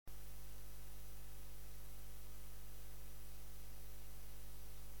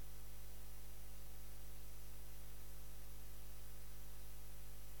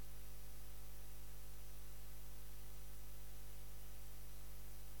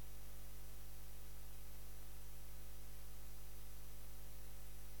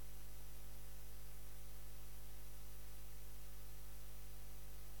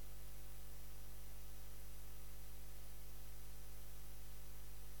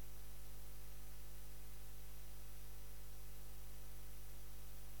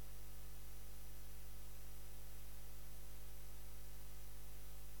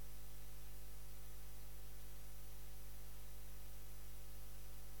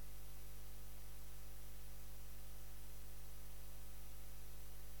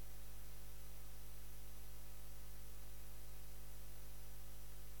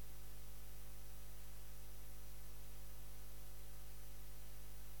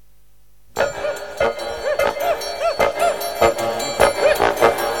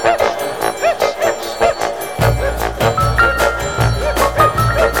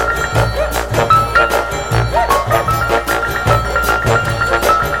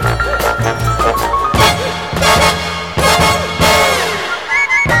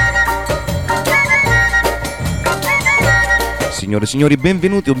signore e signori,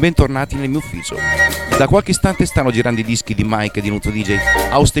 benvenuti o bentornati nel mio ufficio. Da qualche istante stanno girando i dischi di Mike e di Nuzzo DJ,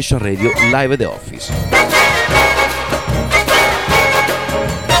 House Station Radio, live at the office.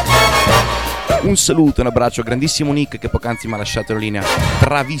 Un saluto e un abbraccio a grandissimo Nick che poc'anzi mi ha lasciato la linea,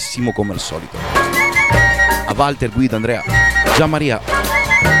 bravissimo come al solito. A Walter, Guido, Andrea, Gianmaria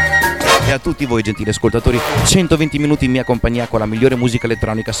e a tutti voi gentili ascoltatori, 120 minuti in mia compagnia con la migliore musica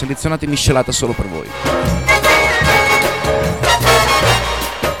elettronica selezionata e miscelata solo per voi.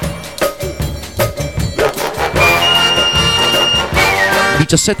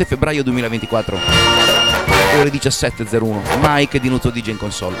 17 febbraio 2024, ore 17.01, Mike di Nuzzo DJ in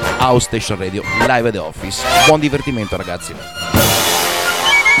console, House Station Radio, live at the office. Buon divertimento ragazzi.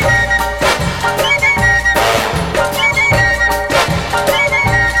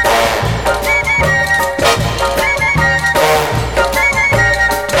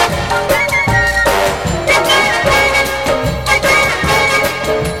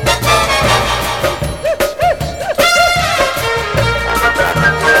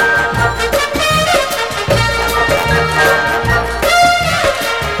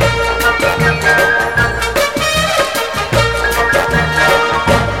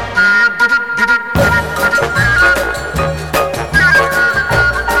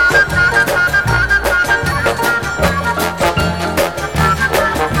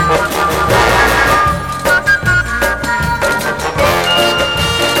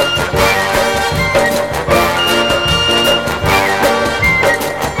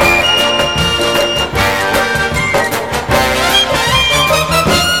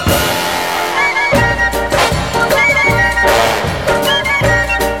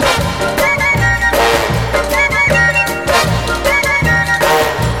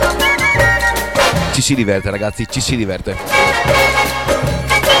 Ci si diverte ragazzi, ci si diverte.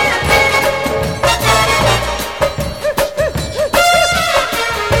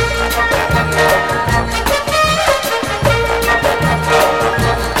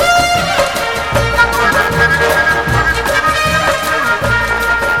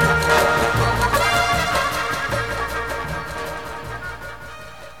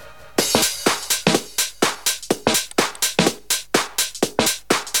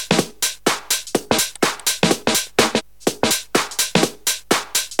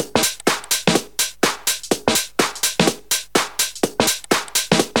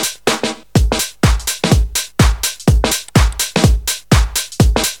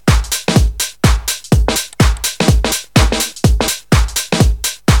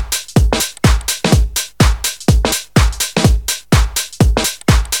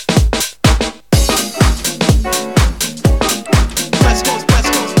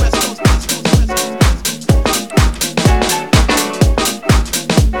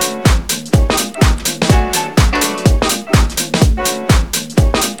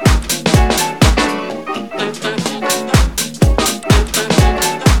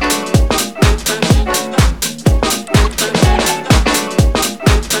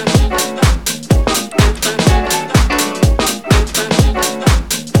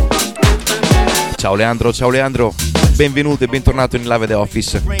 Ciao Leandro, benvenuto e bentornato in live at the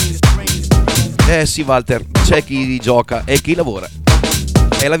office. Sì Walter, c'è chi gioca e chi lavora.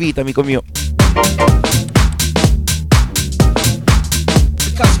 È la vita, amico mio.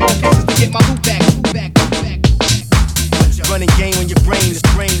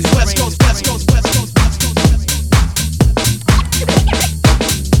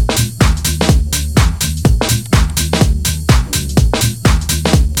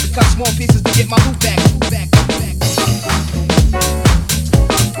 Small pieces to get my loot back.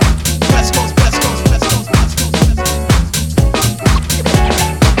 West Coast, West Coast, West Coast, West Coast, West Coast.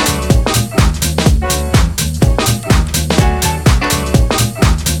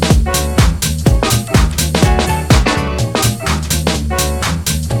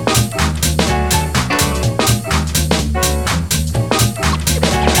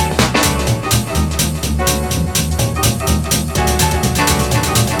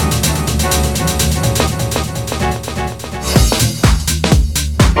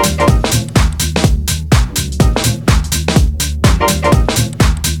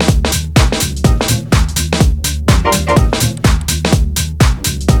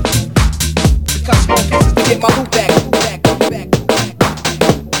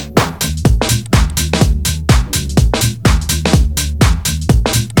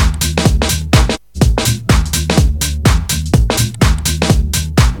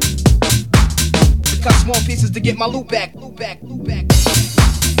 To get my loot back, loot back, loot back.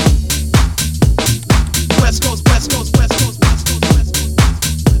 West Coast, West Coast, West Coast, West Coast, West Coast,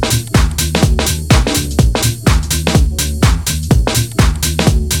 West Coast.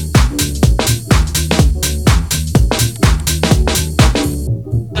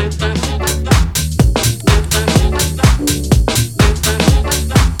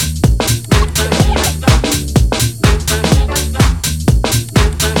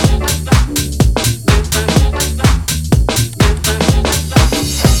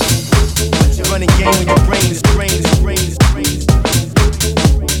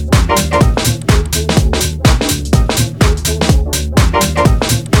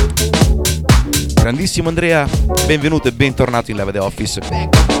 grandissimo Andrea, benvenuto e bentornato in Live The Office.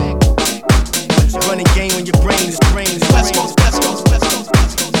 Running game when your brain is West Coast, West Coast, West Coast,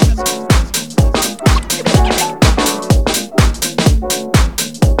 West Coast, West Coast.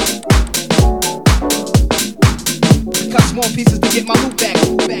 Cut small pieces to get my loot back.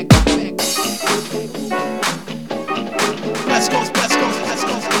 West Coast, West Coast, West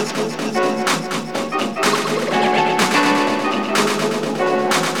Coast, West Coast, West Coast.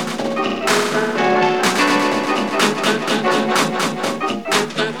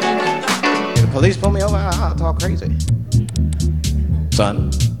 Police pull me over, I'll talk crazy.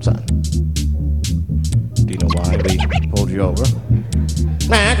 Son. Do you know why we pulled you over?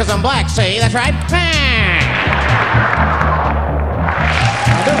 Nah, 'cause I'm black, see, that's right.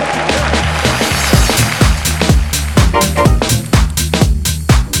 I'll do it.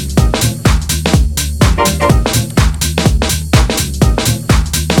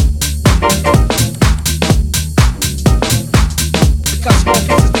 Cut small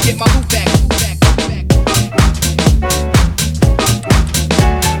pieces to get my loot back.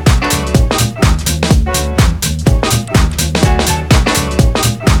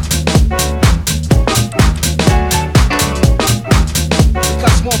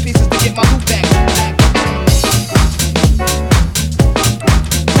 Small pieces to get my loot back.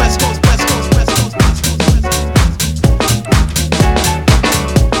 West Coast, West Coast, West Coast, West Coast, West Coast.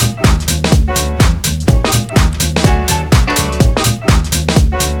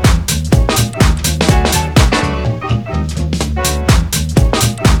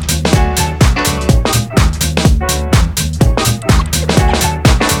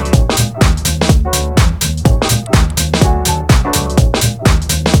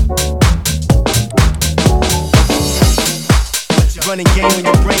 Running game when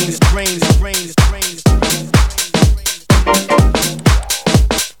your brain is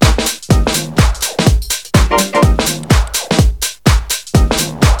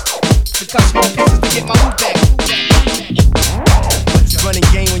cut small pieces to get my loot back. Running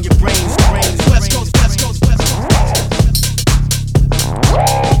game when your brain is West Coast, West Coast, West Coast.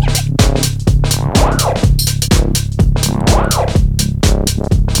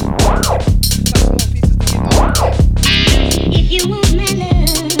 If you want my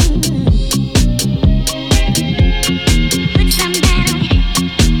love, put some down,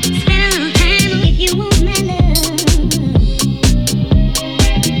 spend a little time. If you want my love,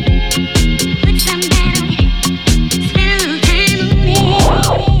 put some down, spend a little time on me.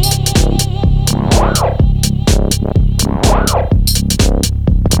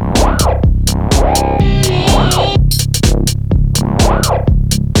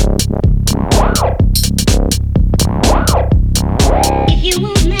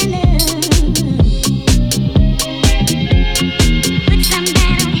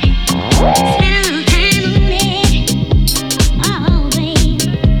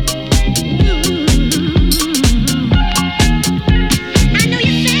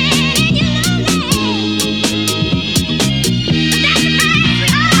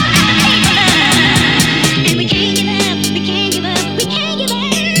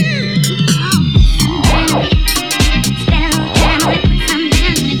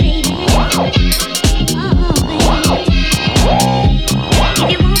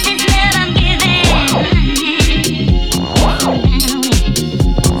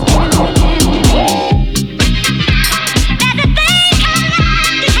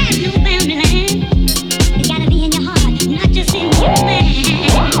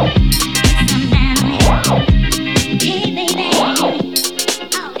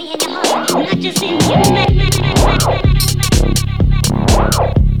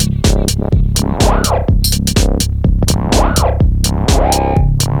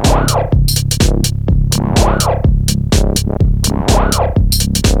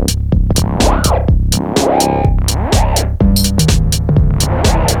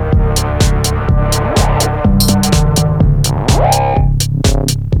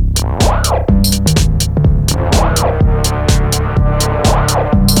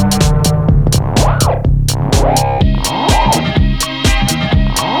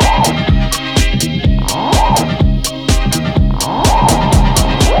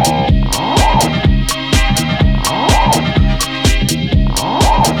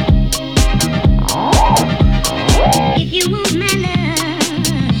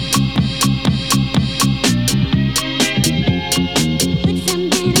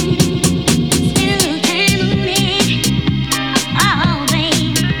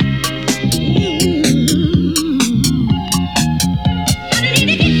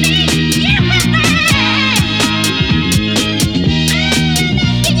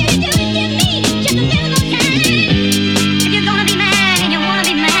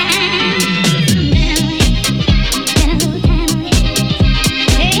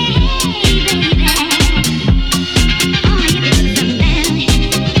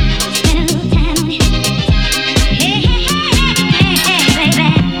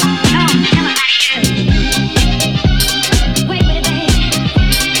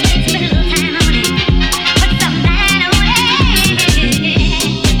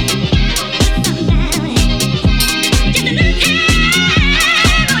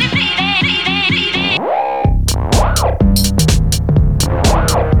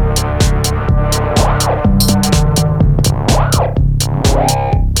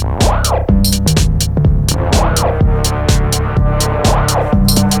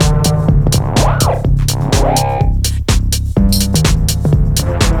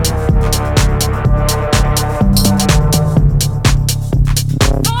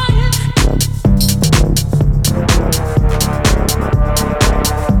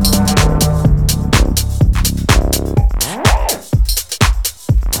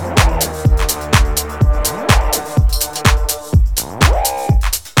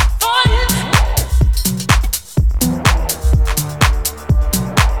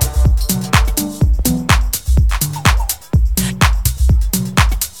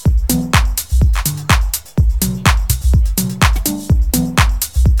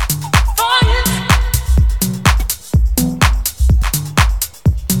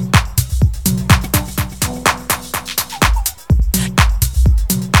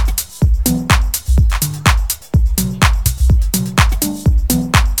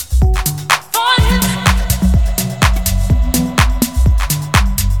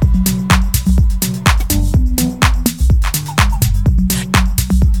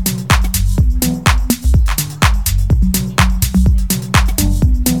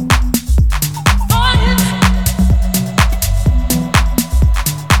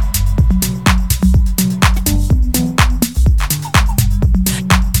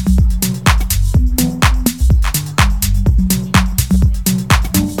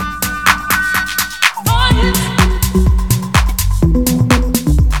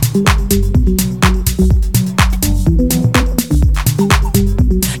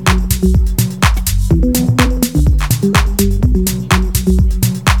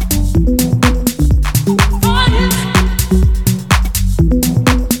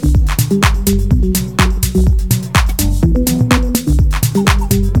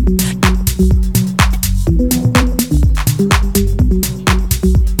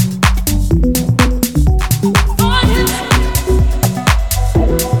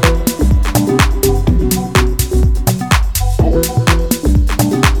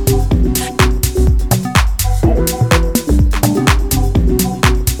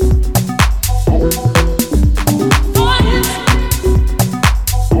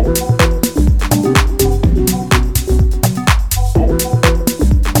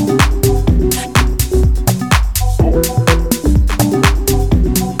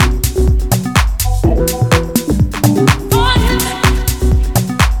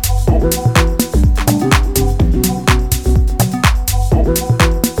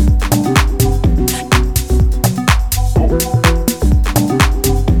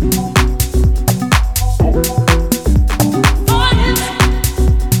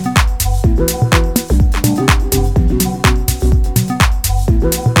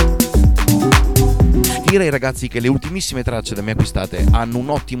 Direi ragazzi che le ultimissime tracce da me acquistate hanno un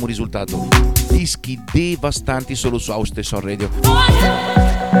ottimo risultato. Dischi devastanti solo su House Station Radio.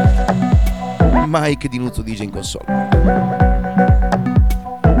 Mike di Nuzzo DJ in console.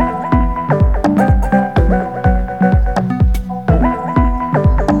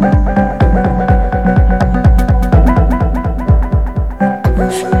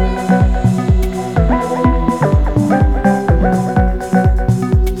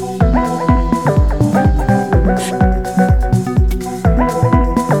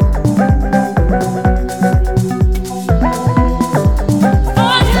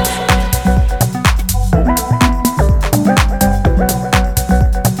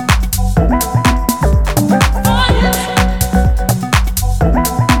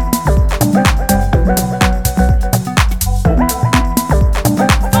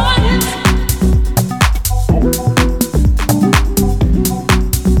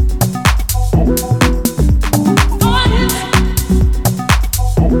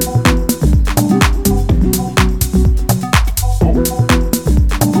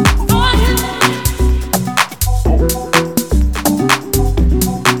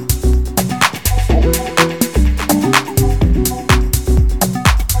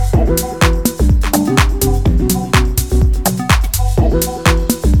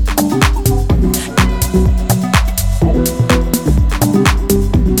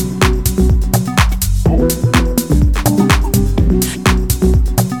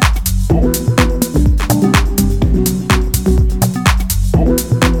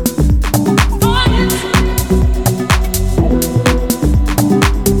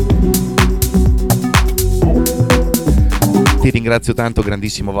 Ringrazio tanto,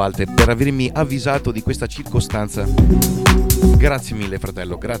 grandissimo Walter, per avermi avvisato di questa circostanza. Grazie mille,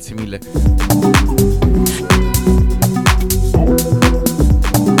 fratello, grazie mille.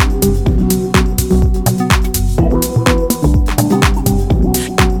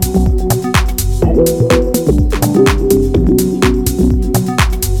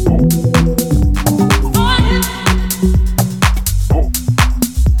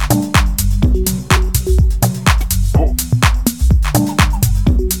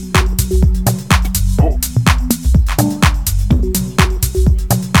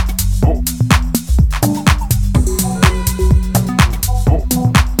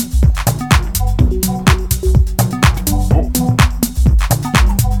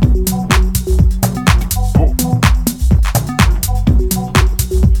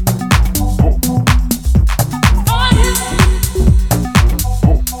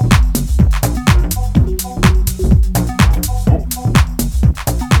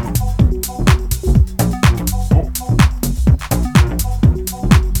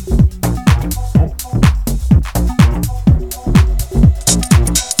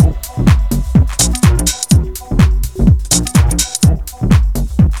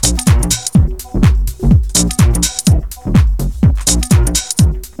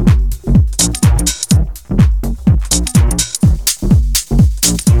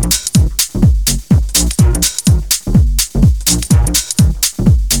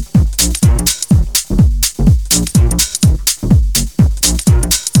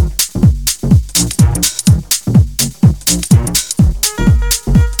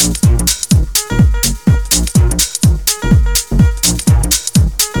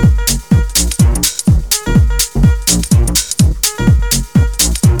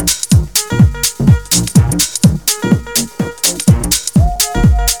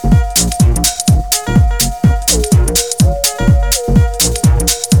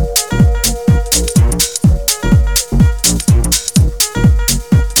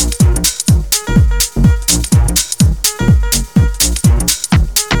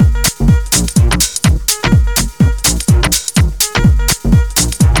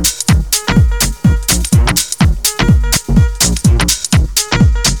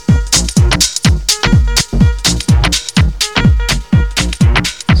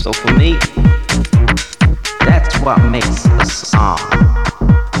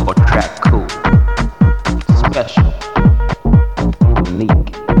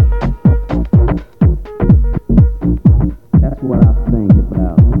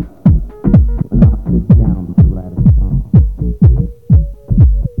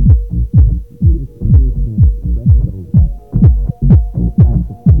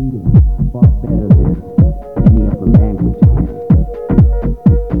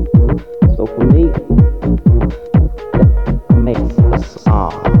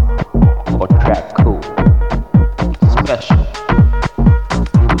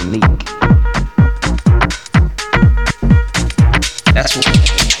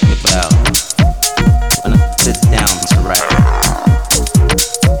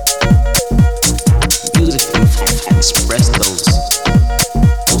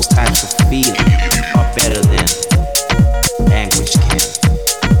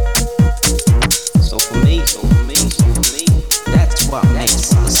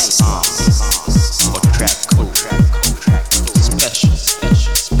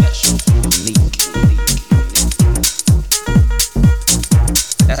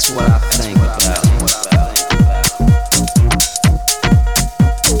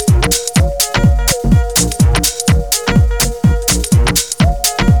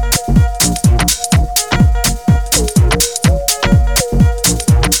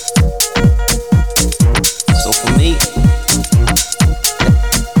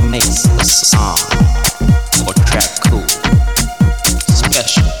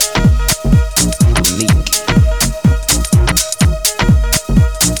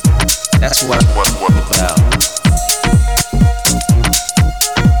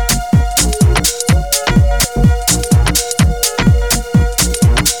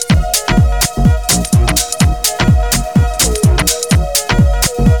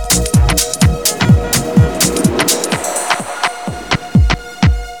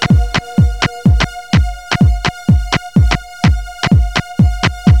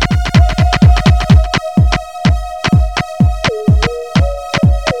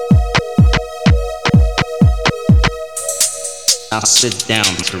 sit down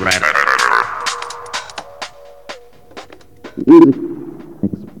to write. Music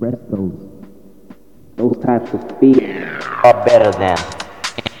express those types of feelings are better than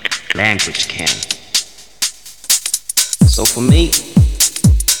Language can. So for me,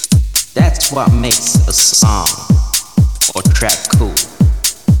 that's what makes a song or track cool,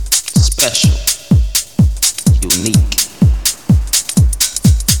 special, unique.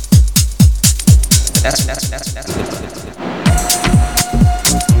 That's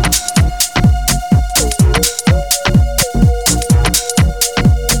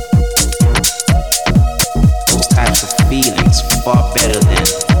those types of feelings far better than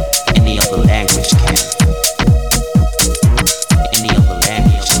any other language can. Any other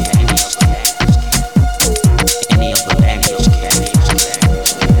language can. Any other language can.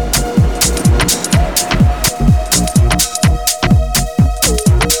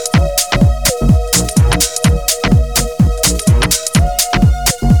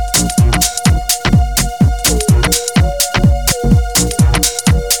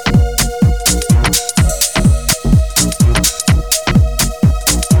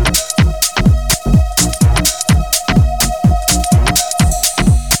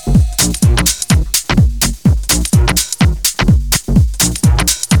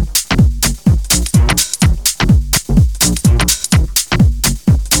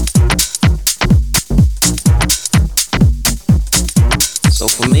 So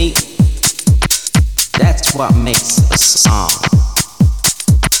for me, that's what makes a song.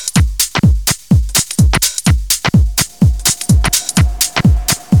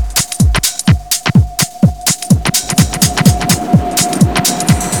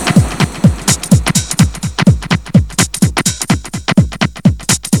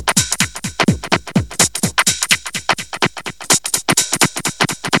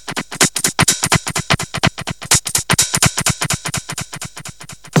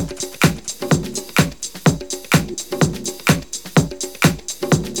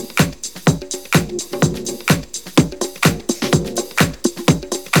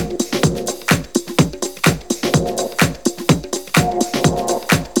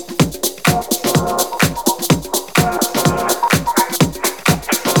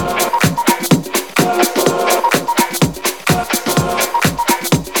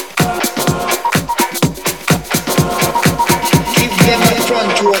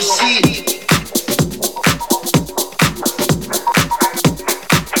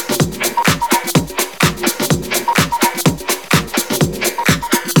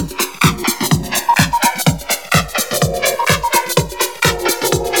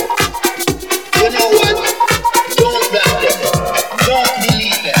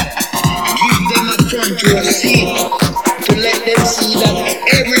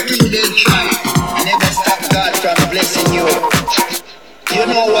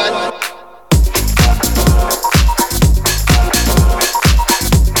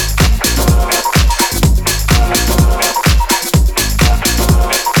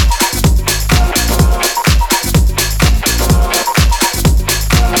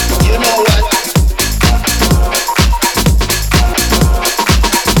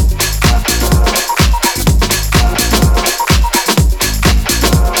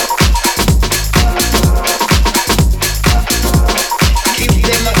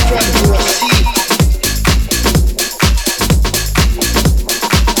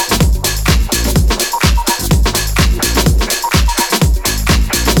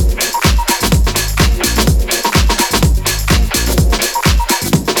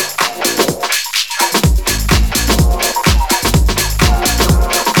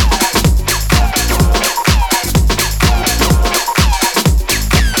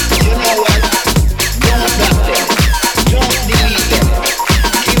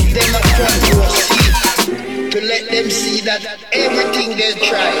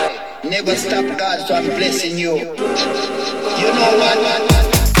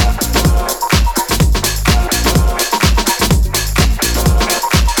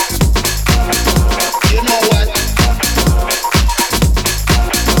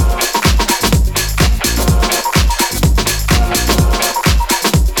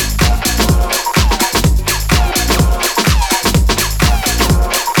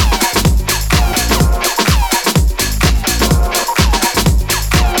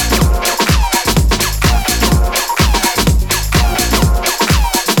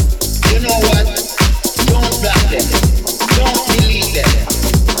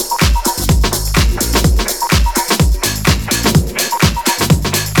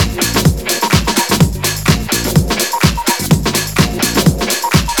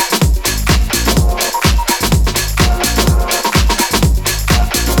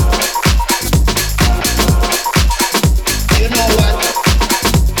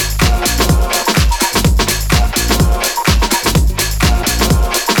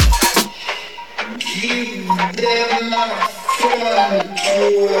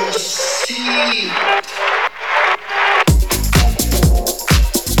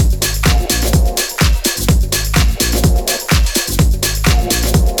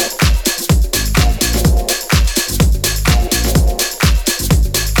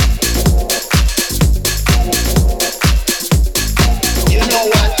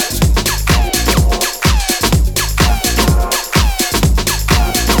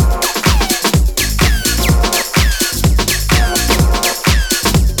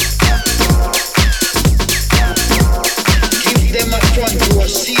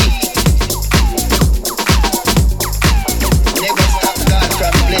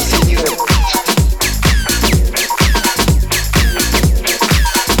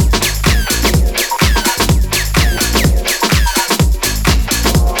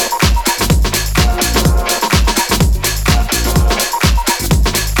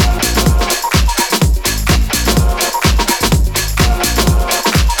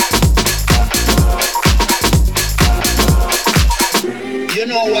 You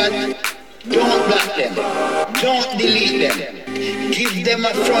know what? Don't block them. Don't delete them. Give them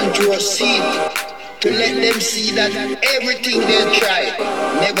a front row seat to let them see that everything they try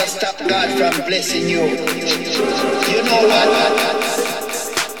never stop God from blessing you. You know what?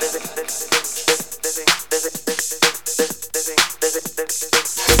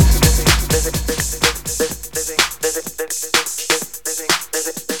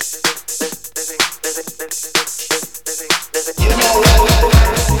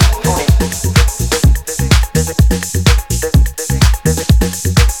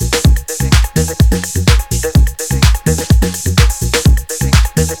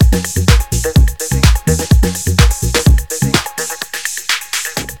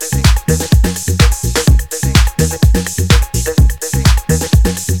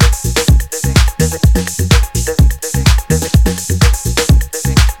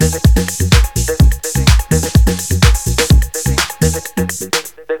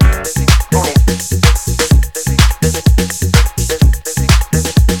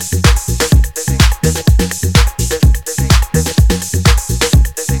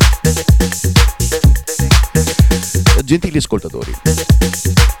 Gentili ascoltatori,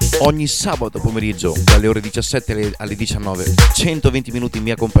 ogni sabato pomeriggio dalle ore 17 alle 19, 120 minuti in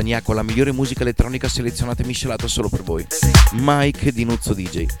mia compagnia con la migliore musica elettronica selezionata e miscelata solo per voi. Mike di Nuzzo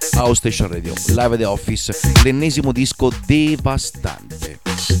DJ, House Station Radio, Live at the Office, l'ennesimo disco devastante.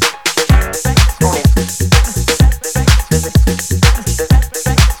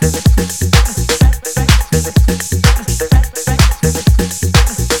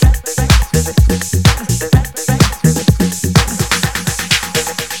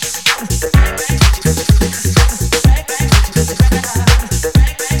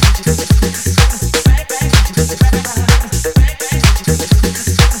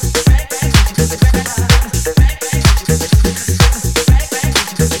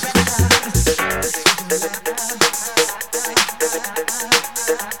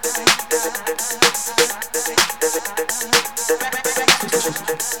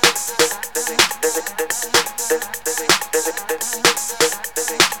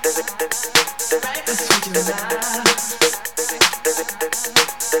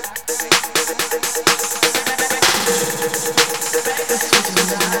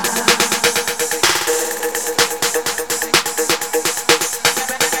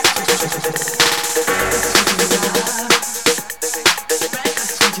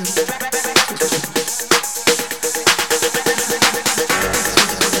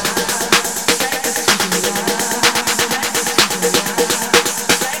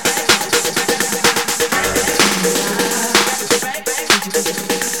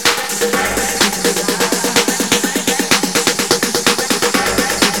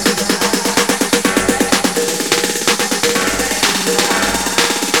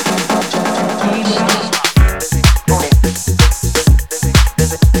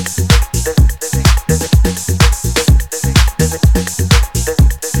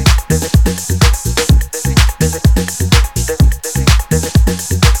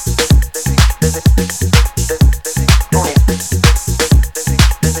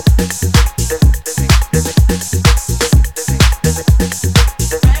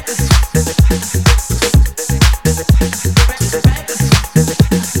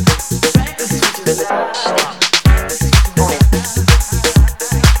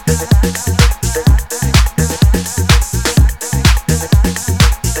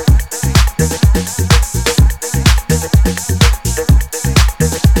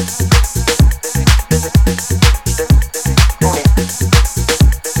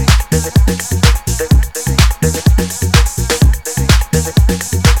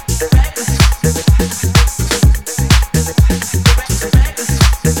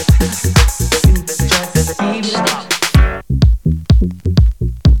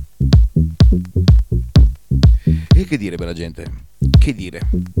 Che dire, bella gente? Che dire?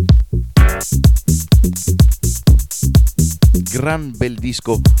 Gran bel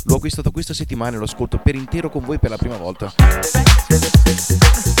disco, l'ho acquistato questa settimana e lo ascolto per intero con voi per la prima volta.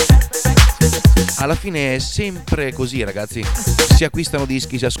 Alla fine è sempre così, ragazzi, si acquistano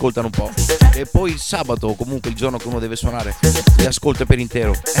dischi, si ascoltano un po' e poi il sabato o comunque il giorno che uno deve suonare li ascolta per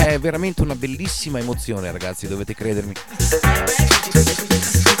intero. È veramente una bellissima emozione, ragazzi, dovete credermi.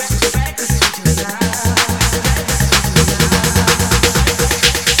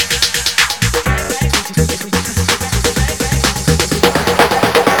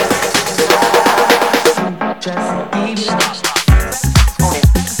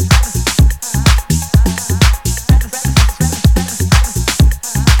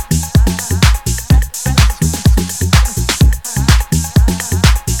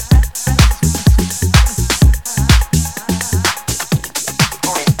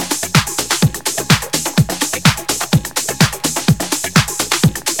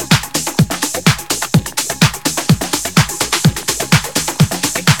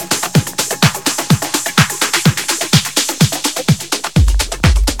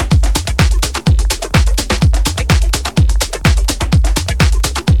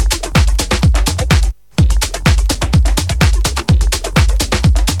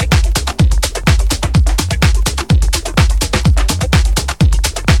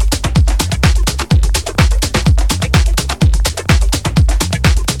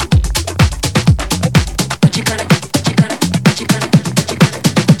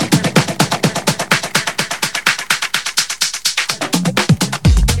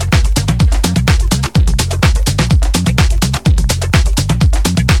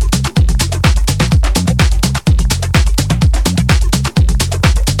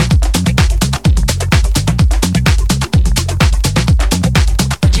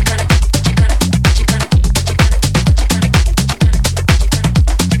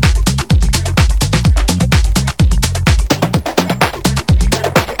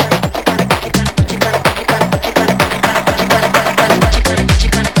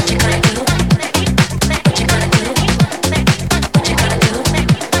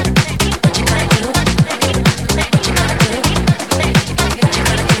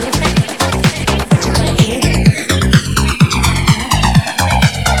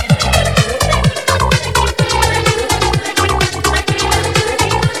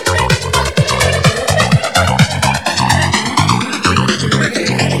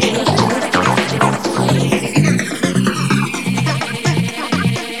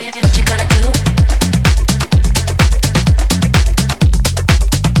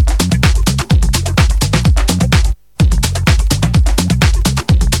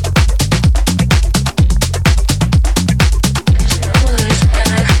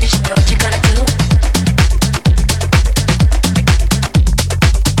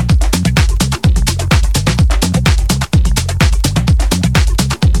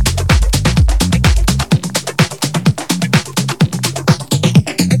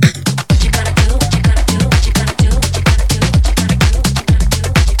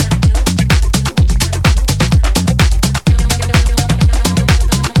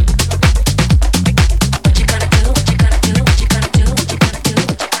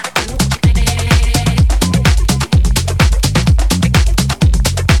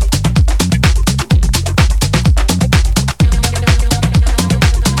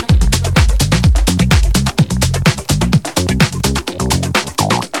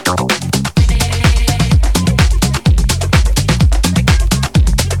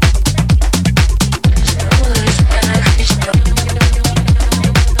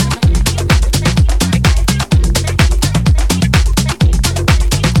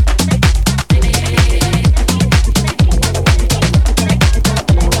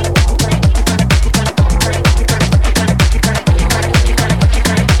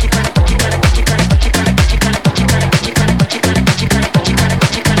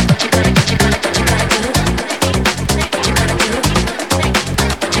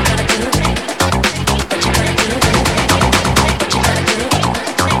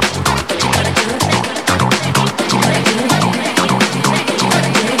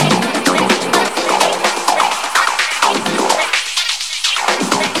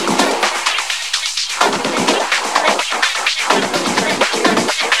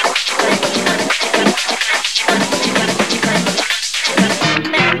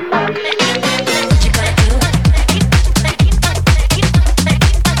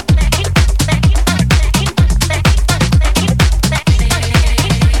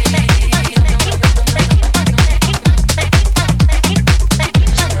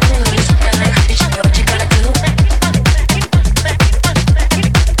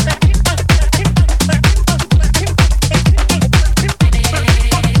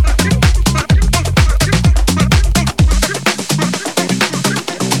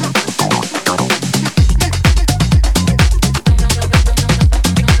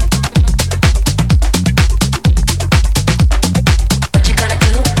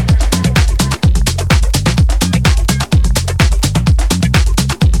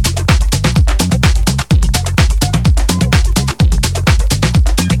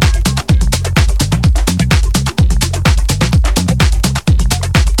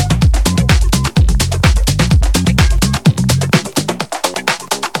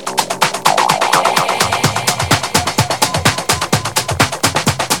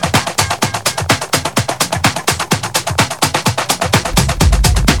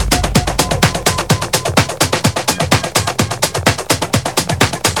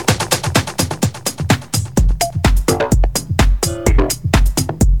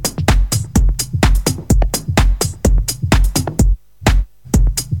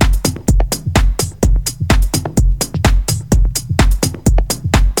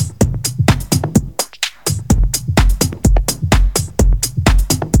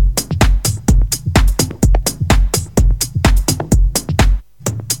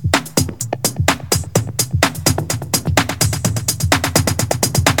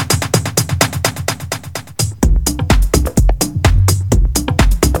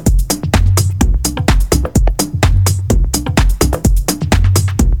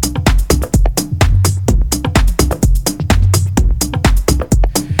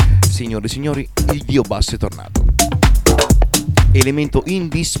 signore e signori, il dio basso è tornato. Elemento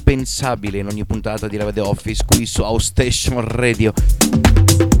indispensabile in ogni puntata di Live The Office qui su House Station Radio.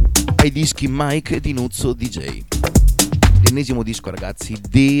 Ai dischi Mike di Nuzzo DJ. L'ennesimo disco, ragazzi,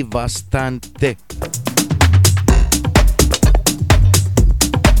 devastante.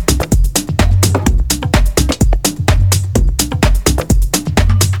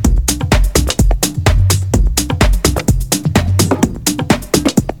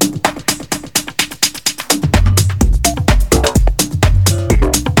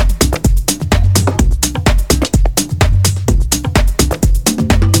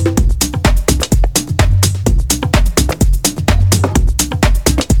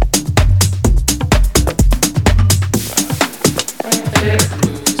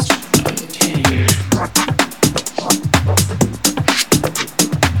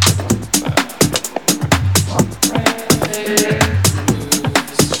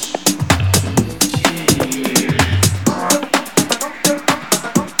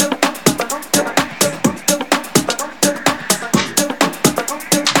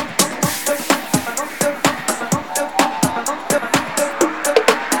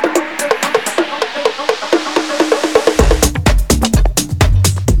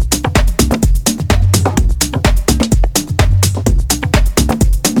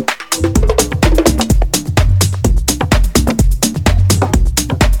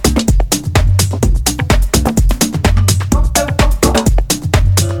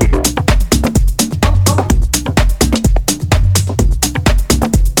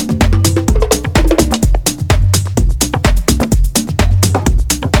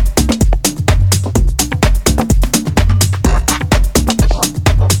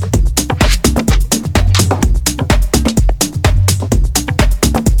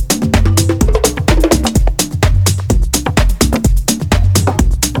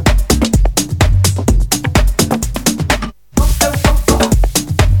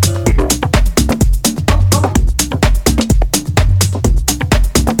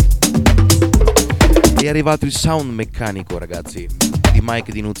 È arrivato il sound meccanico, ragazzi, di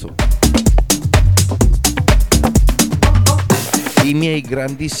Mike di Nuzzo. I miei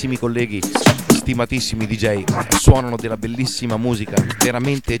grandissimi colleghi, stimatissimi DJ, suonano della bellissima musica,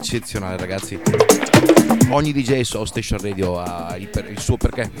 veramente eccezionale, ragazzi. Ogni DJ su House Station Radio ha il suo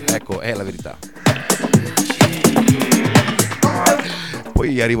perché, ecco, è la verità.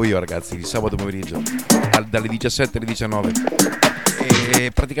 Poi arrivo io, ragazzi, il sabato pomeriggio, dalle 17 alle 19.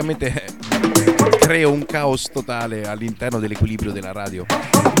 E praticamente creo un caos totale all'interno dell'equilibrio della radio.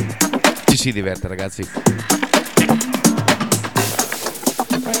 Ci si diverte, ragazzi.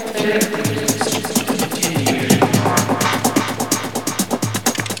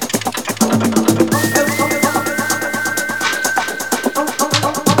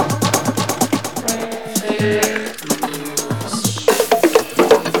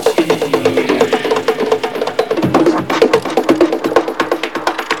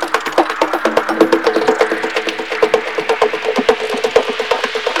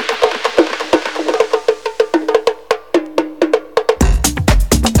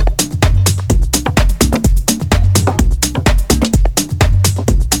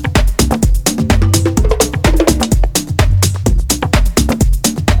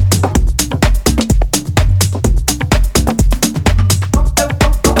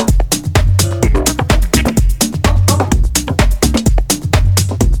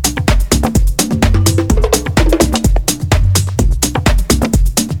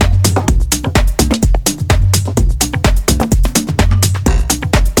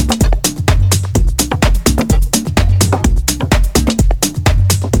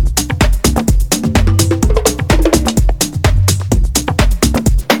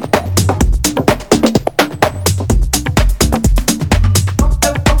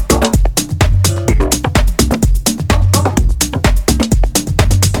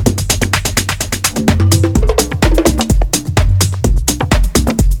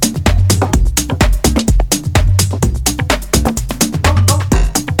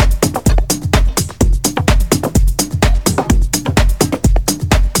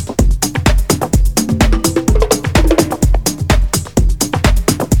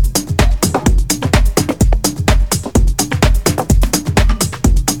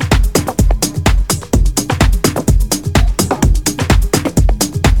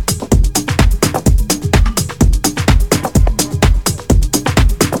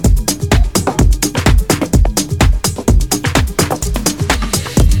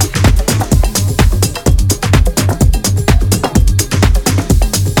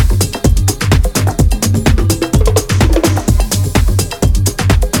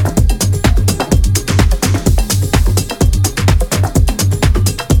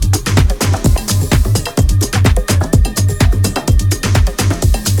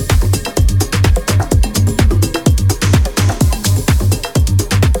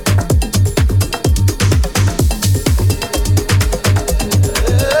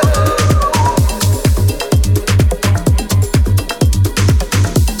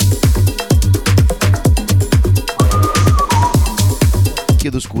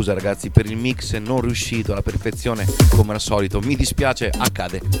 scusa ragazzi per il mix non riuscito alla perfezione come al solito, mi dispiace,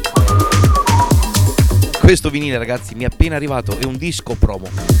 accade. Questo vinile ragazzi mi è appena arrivato, è un disco promo,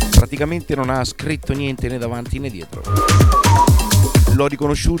 praticamente non ha scritto niente né davanti né dietro. L'ho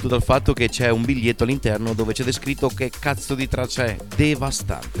riconosciuto dal fatto che c'è un biglietto all'interno dove c'è descritto che cazzo di traccia è,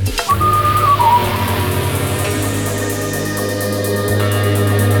 devastante.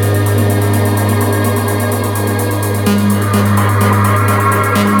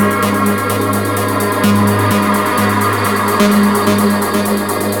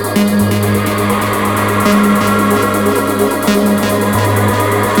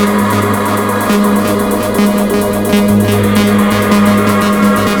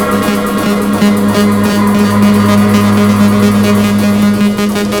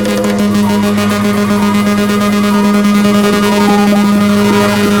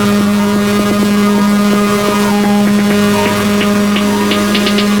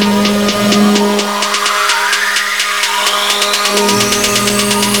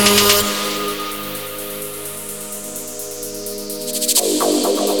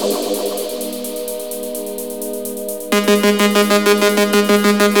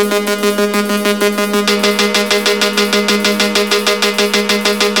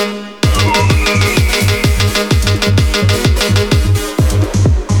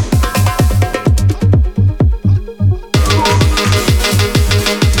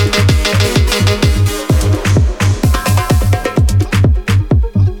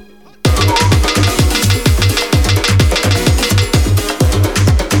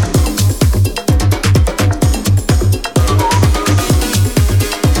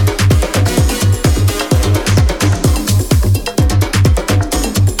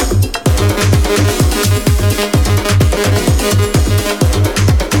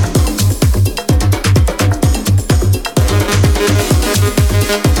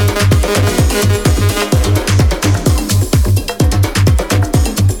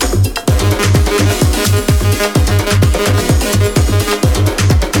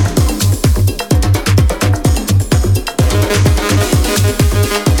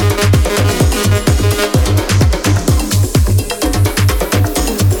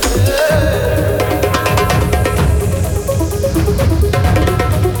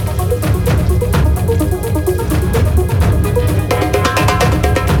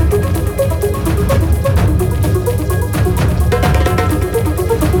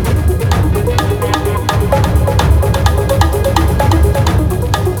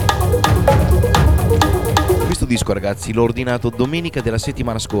 Ragazzi, l'ho ordinato domenica della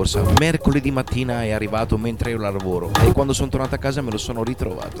settimana scorsa, mercoledì mattina è arrivato mentre io lavoro e quando sono tornato a casa me lo sono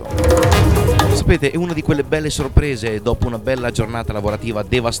ritrovato. Sapete, è una di quelle belle sorprese dopo una bella giornata lavorativa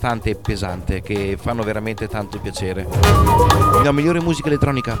devastante e pesante che fanno veramente tanto piacere. La migliore musica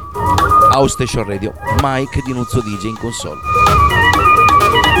elettronica, House Station Radio, Mike di Nuzzo DJ in console.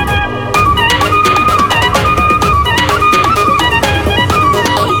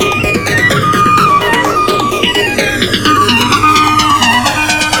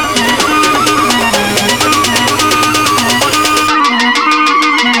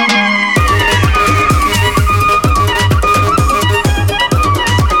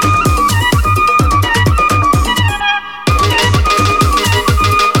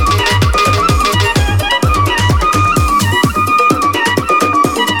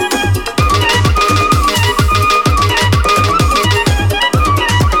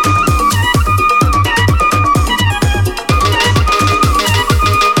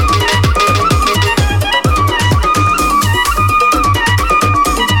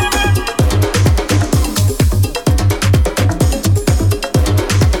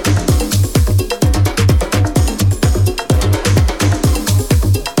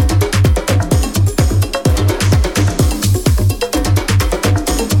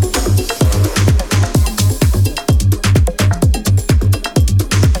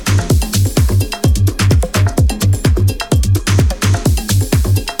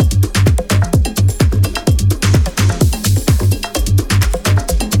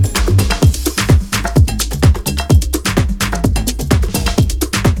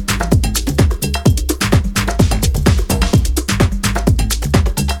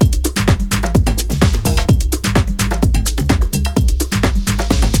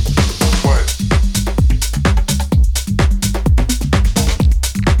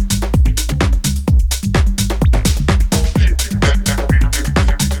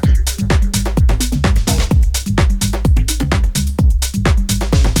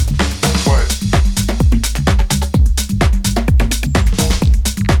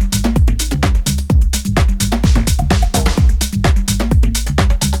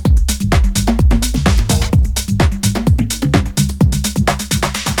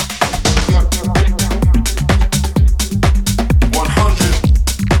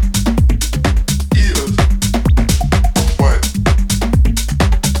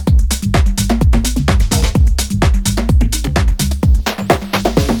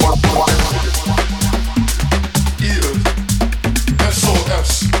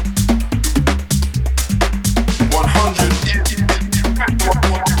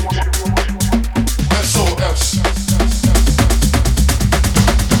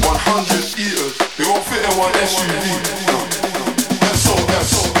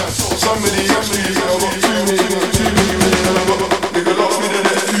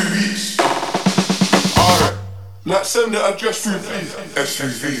 that address through, please?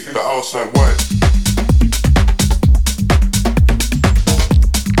 SUV, the outside white.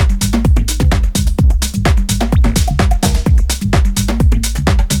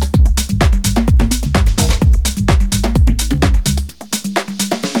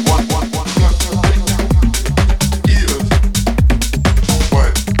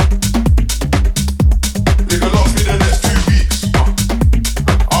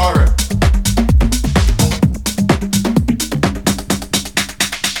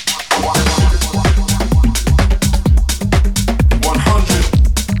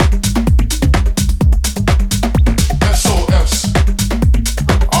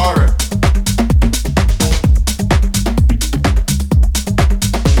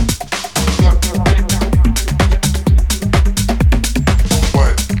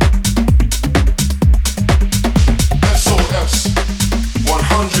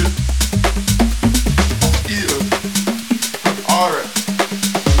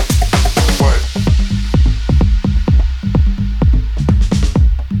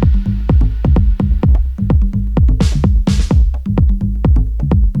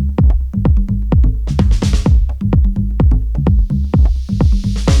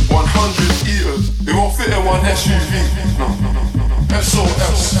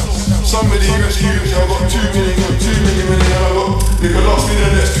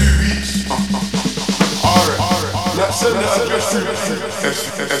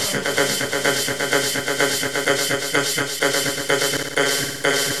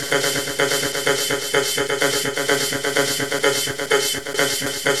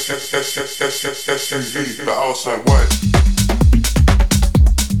 The outside white.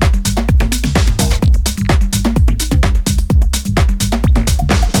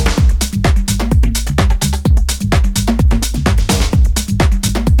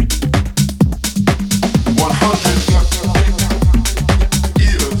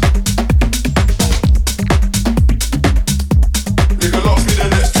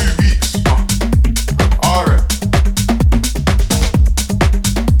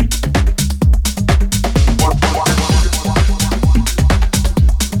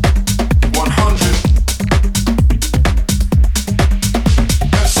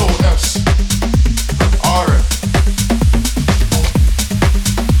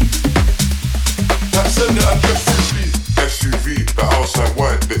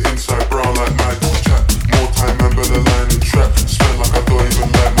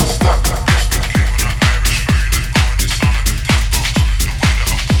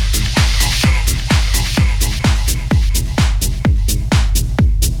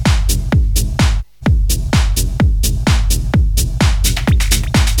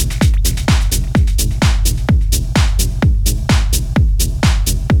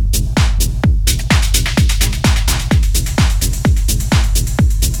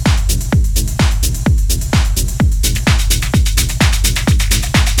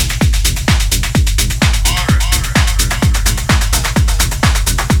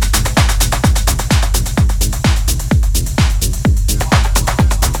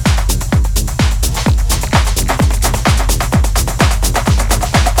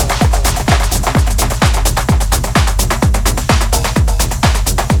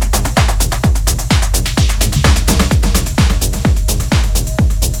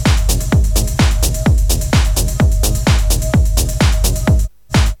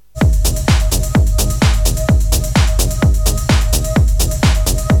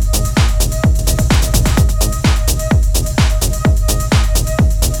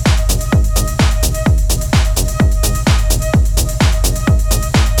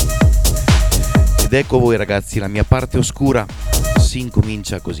 Ed ecco voi ragazzi, la mia parte oscura si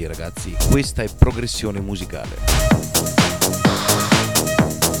incomincia così ragazzi, questa è progressione musicale.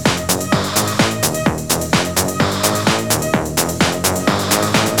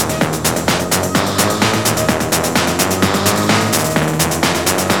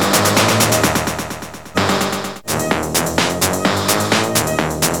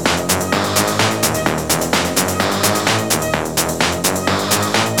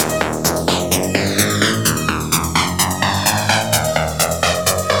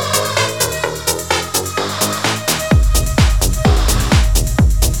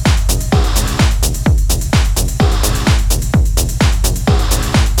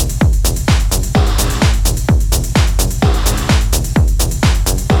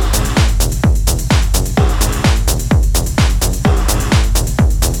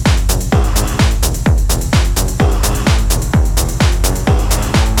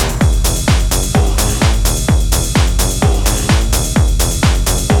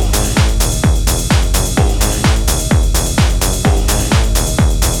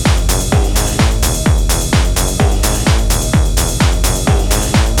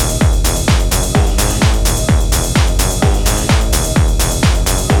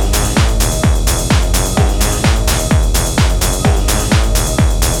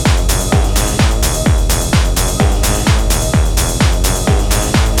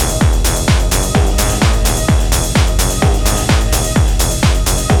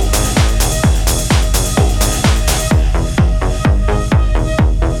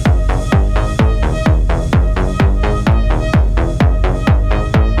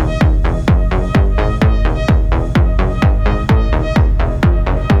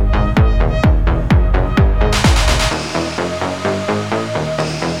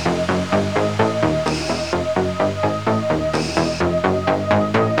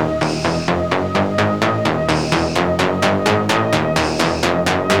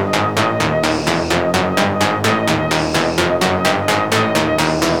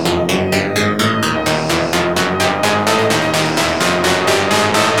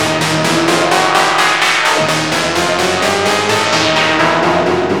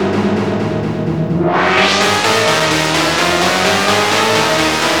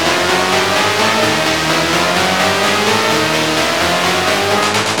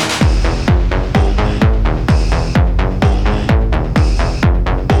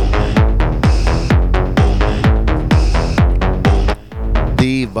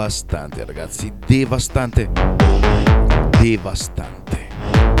 devastante, ragazzi, devastante, devastante.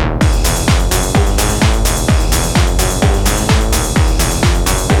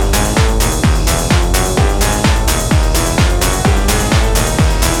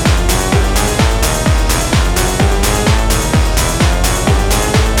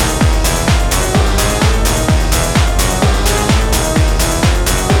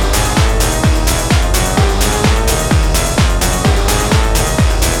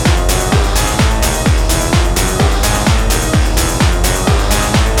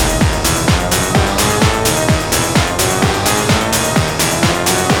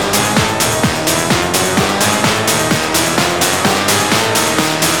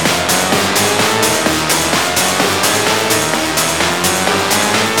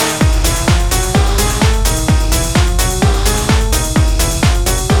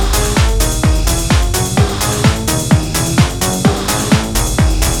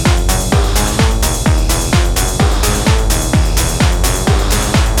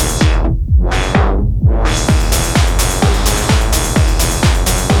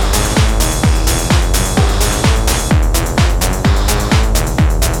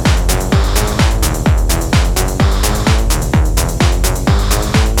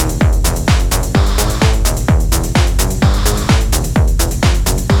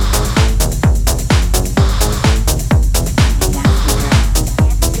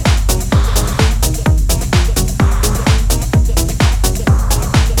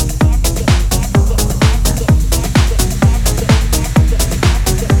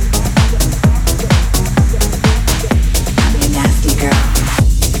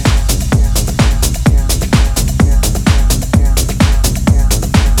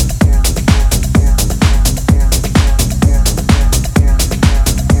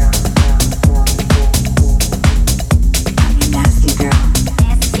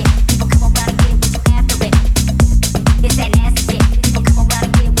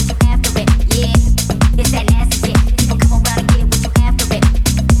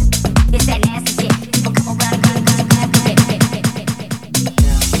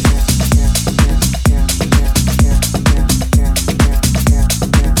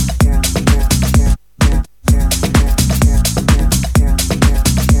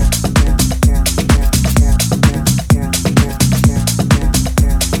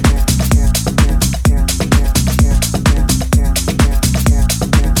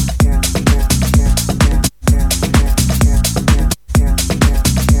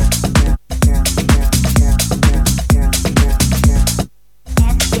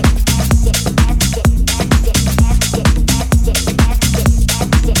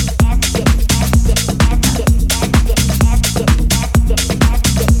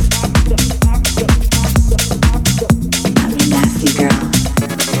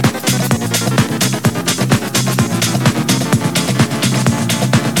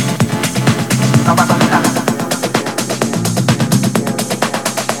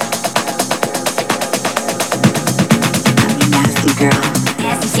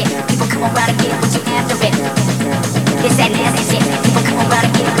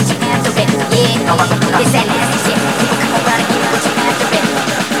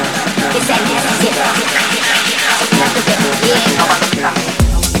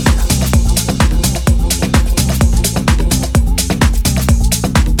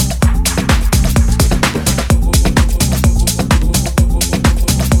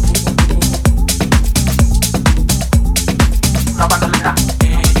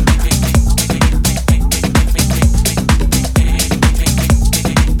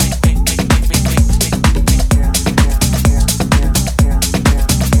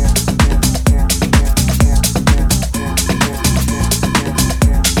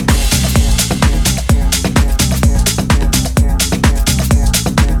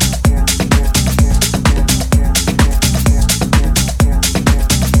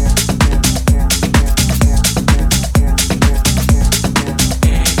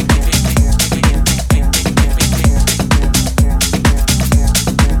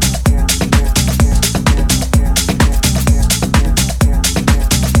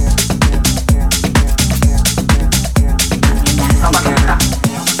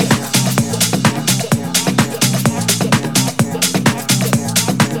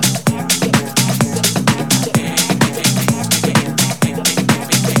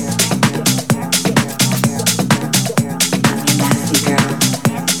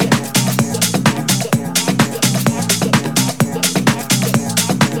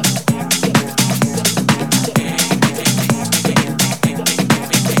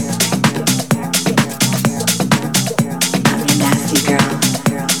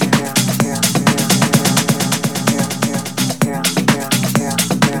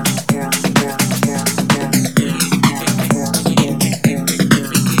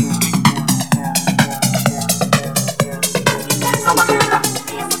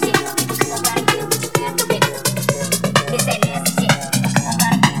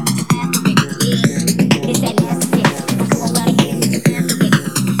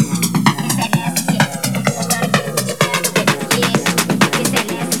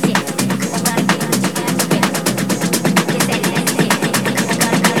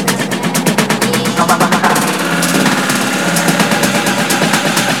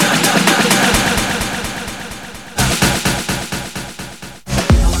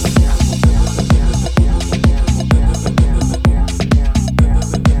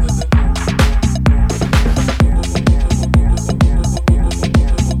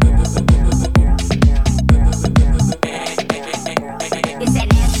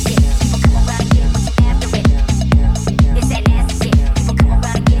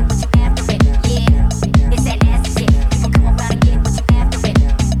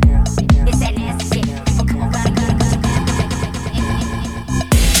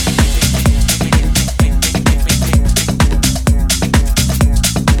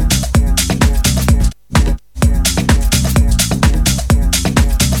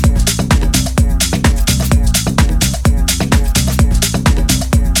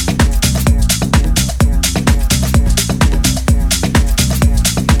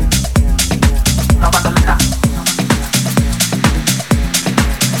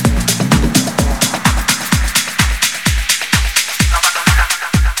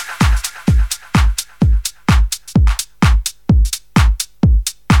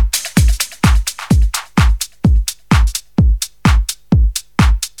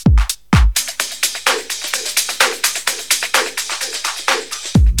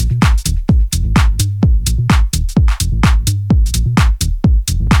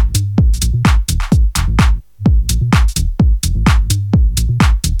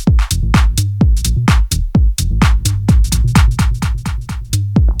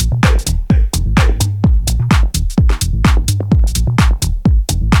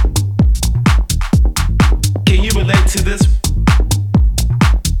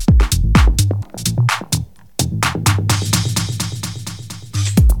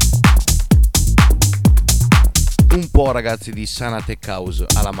 po' ragazzi di sana tech house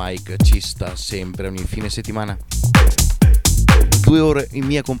alla mic ci sta sempre ogni fine settimana. 2 ore in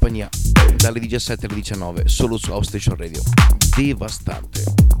mia compagnia dalle 17 alle 19 solo su House Station Radio.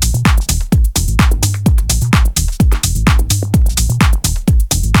 Devastante.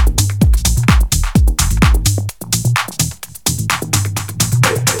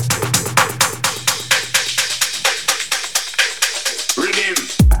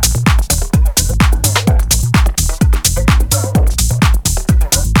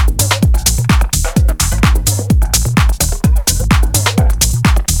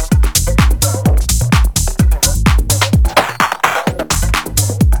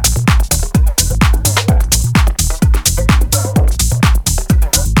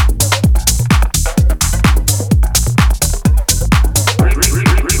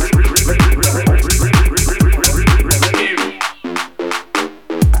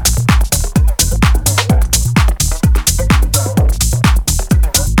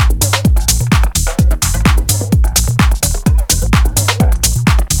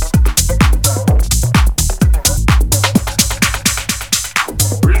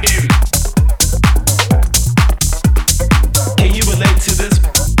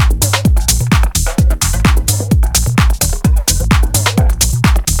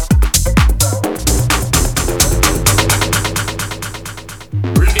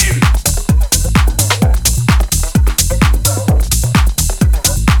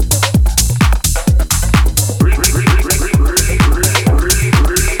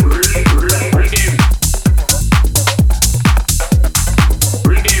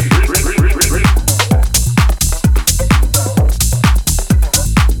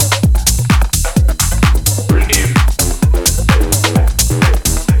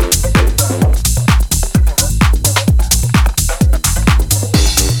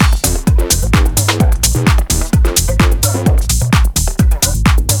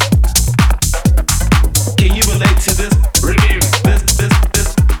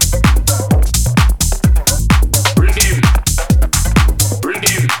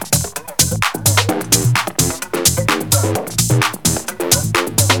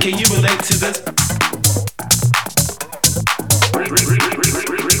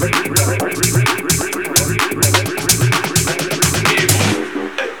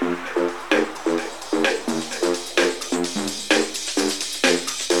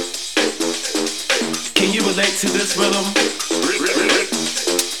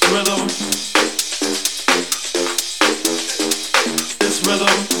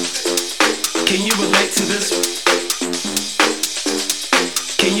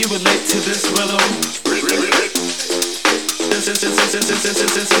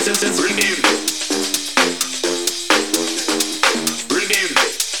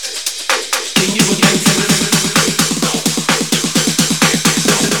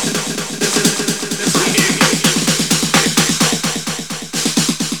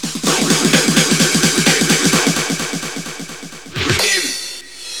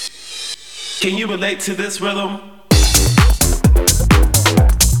 Can you relate to this rhythm?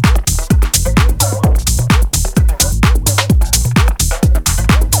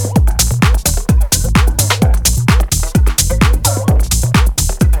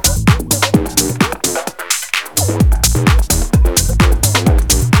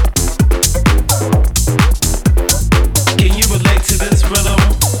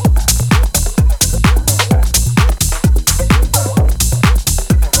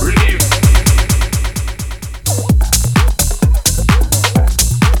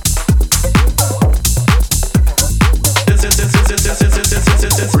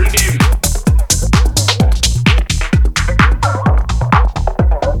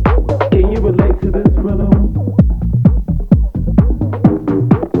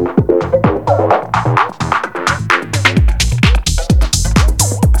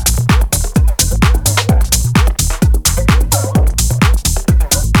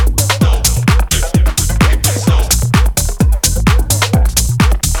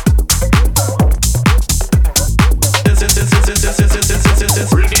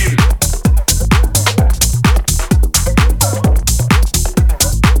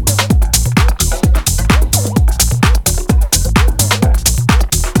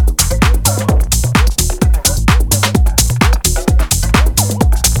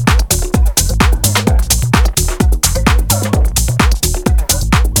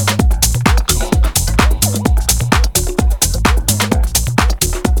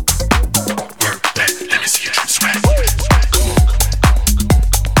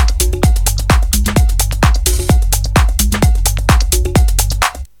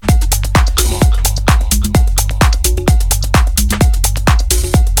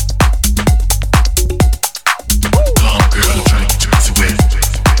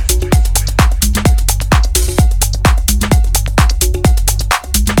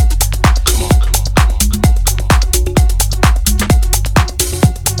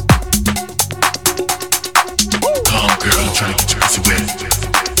 girl, I'm trying to get your pussy wet.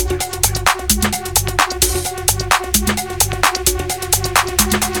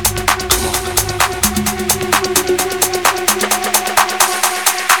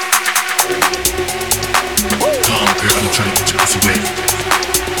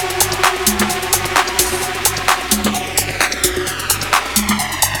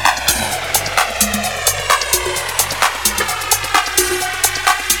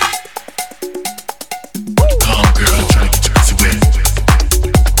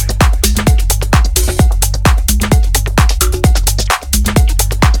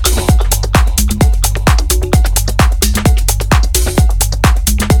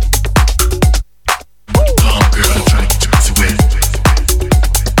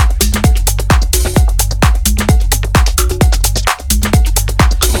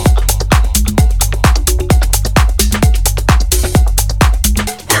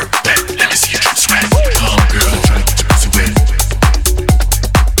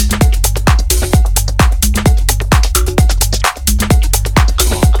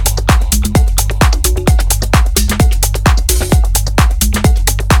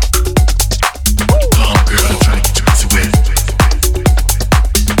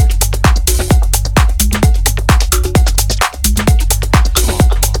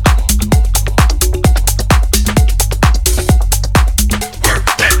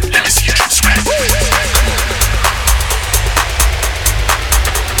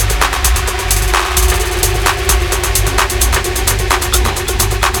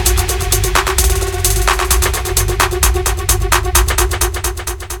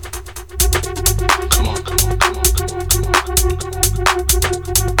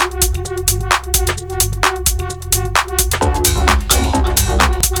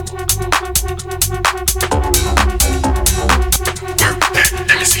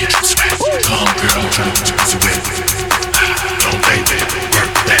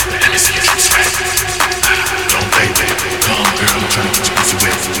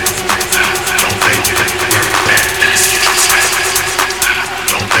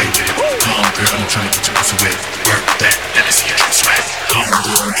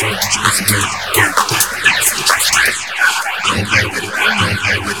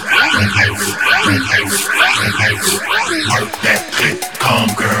 Come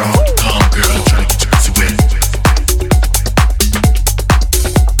girl.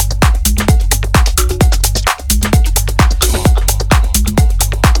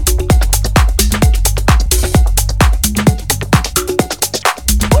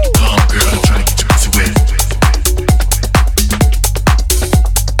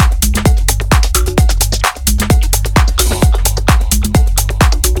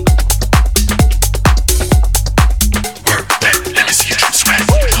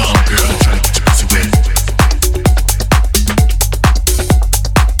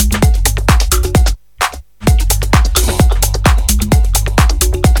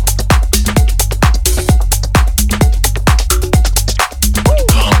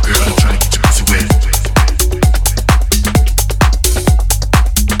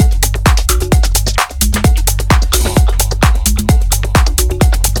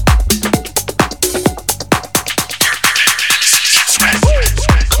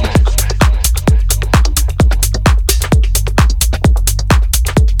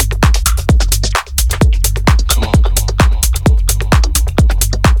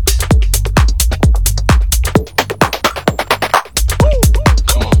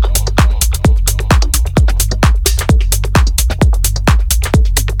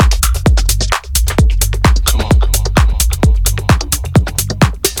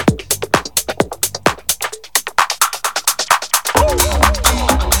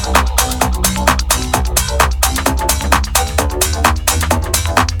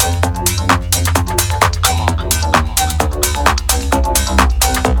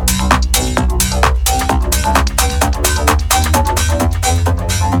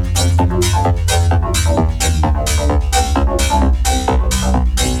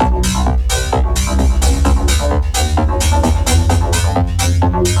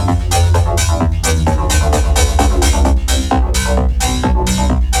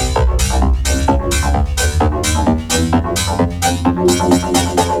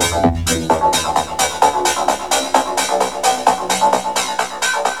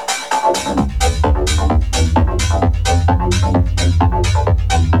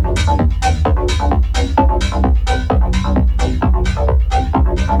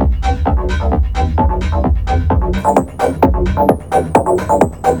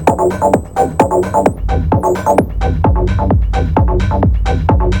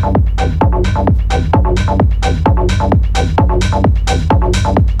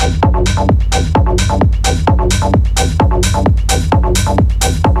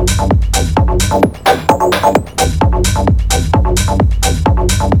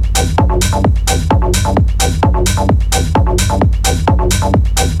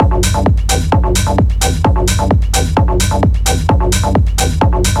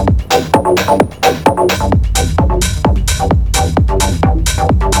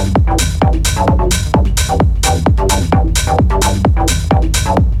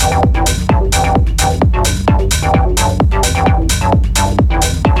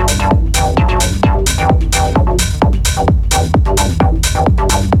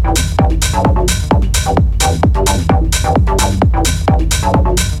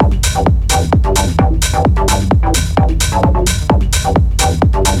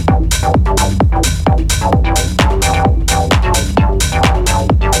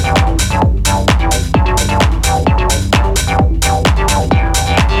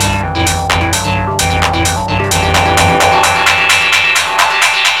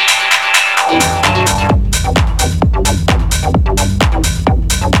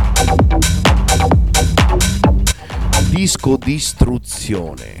 disco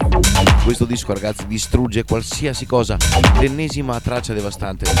distruzione. Questo disco, ragazzi, distrugge qualsiasi cosa. L'ennesima traccia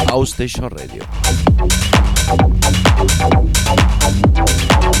devastante. House Station Radio.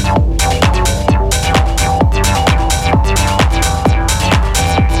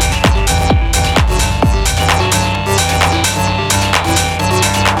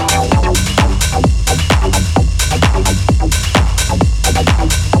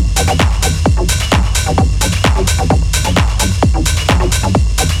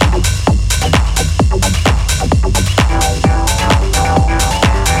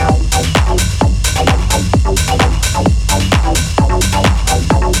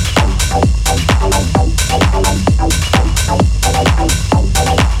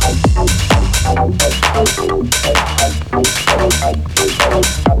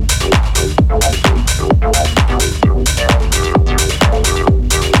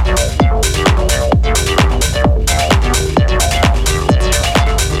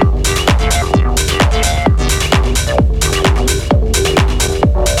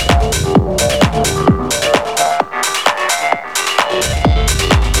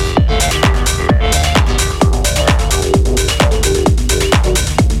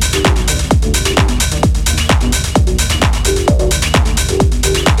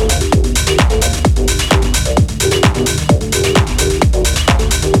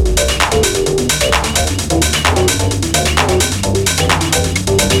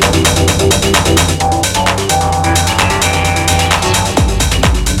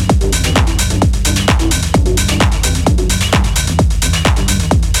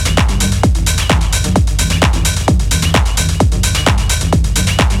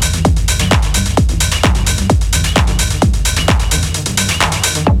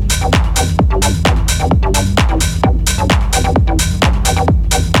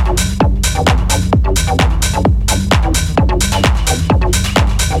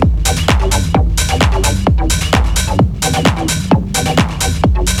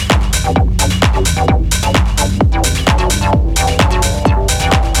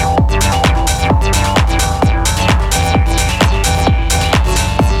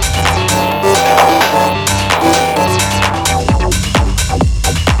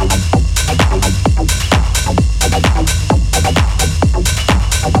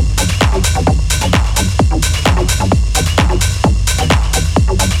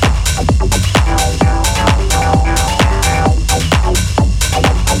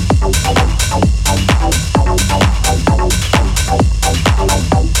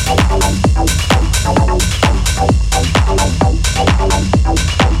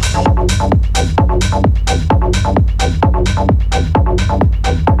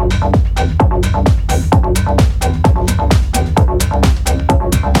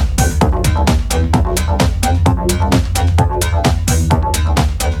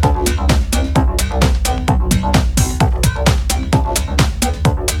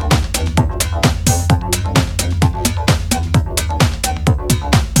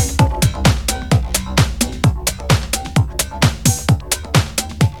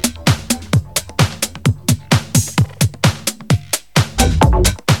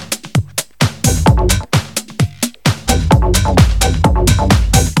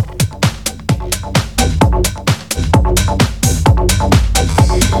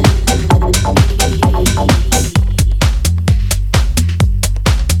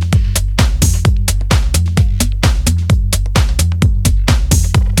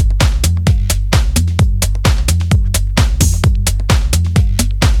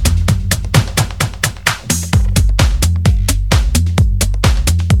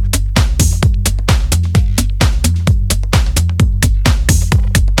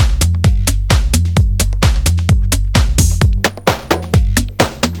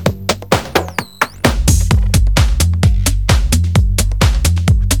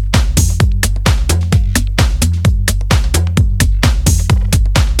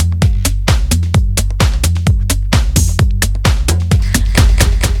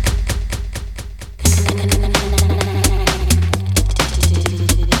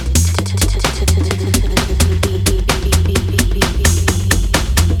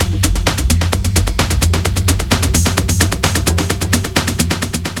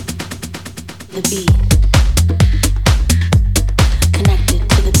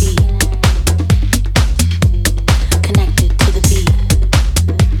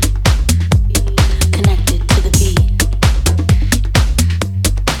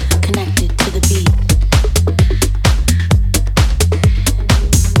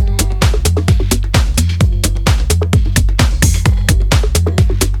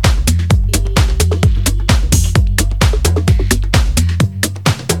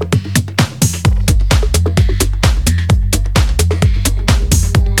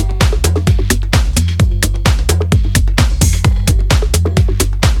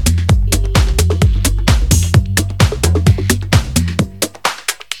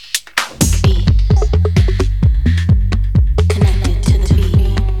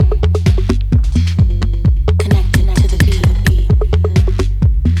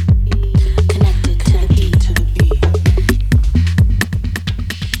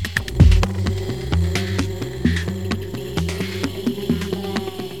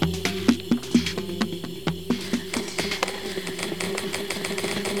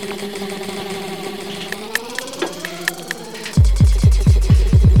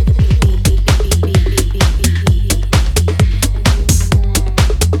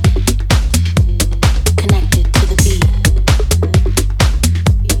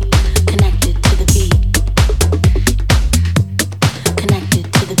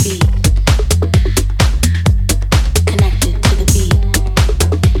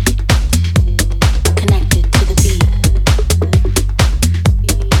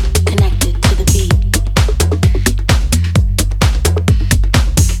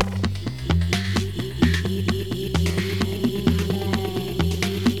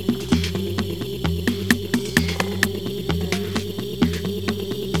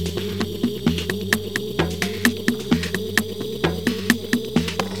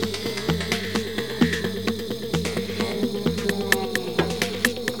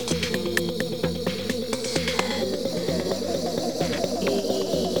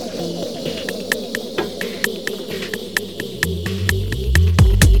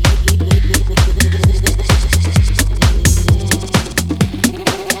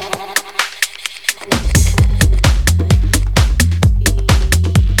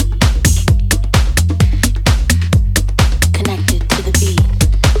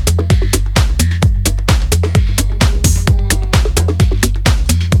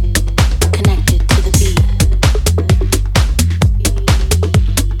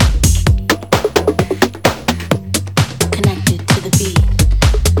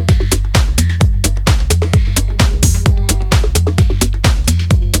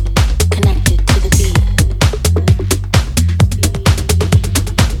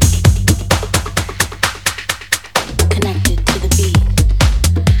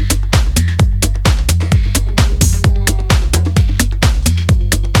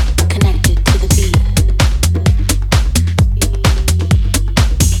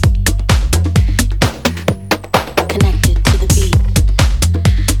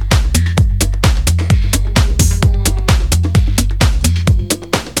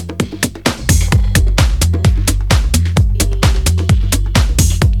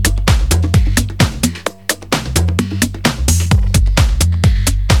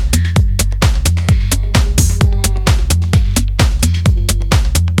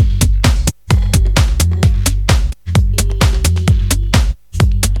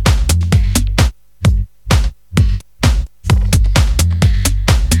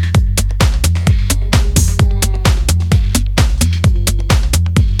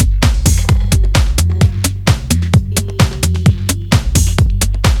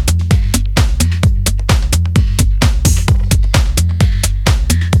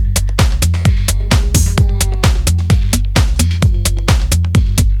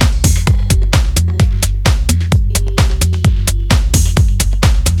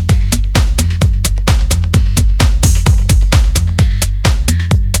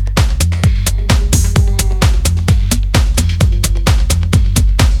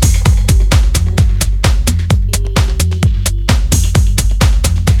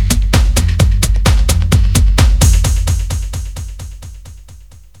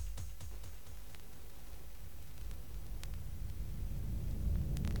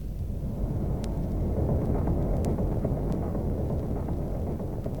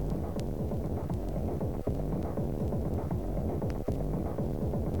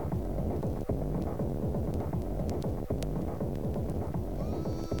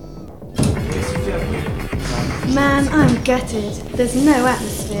 Man, I'm gutted. There's no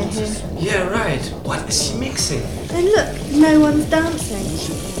atmosphere here. Yeah, right. What is she mixing? And look, no one's dancing.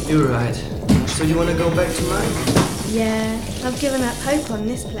 You're right. So you wanna go back to mine? Yeah, I've given up hope on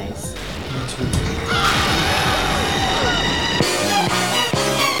this place. Me too.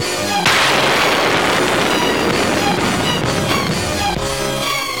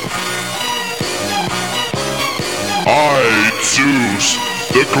 I, Zeus,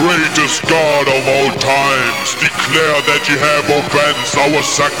 the greatest god of all times, declare that you have offensed our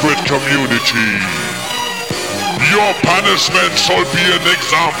sacred community. Your punishment shall be an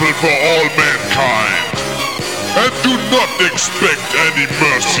example for all mankind, and do not expect any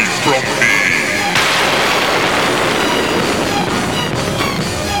mercy from me.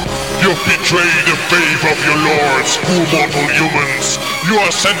 You've betrayed the faith of your lords, who mortal humans. You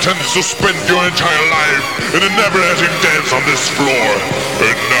are sentenced to spend your entire life in a never-ending dance on this floor.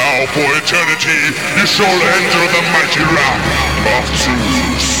 And now, for eternity, you shall enter the mighty wrath of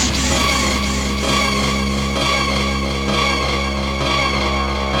Zeus.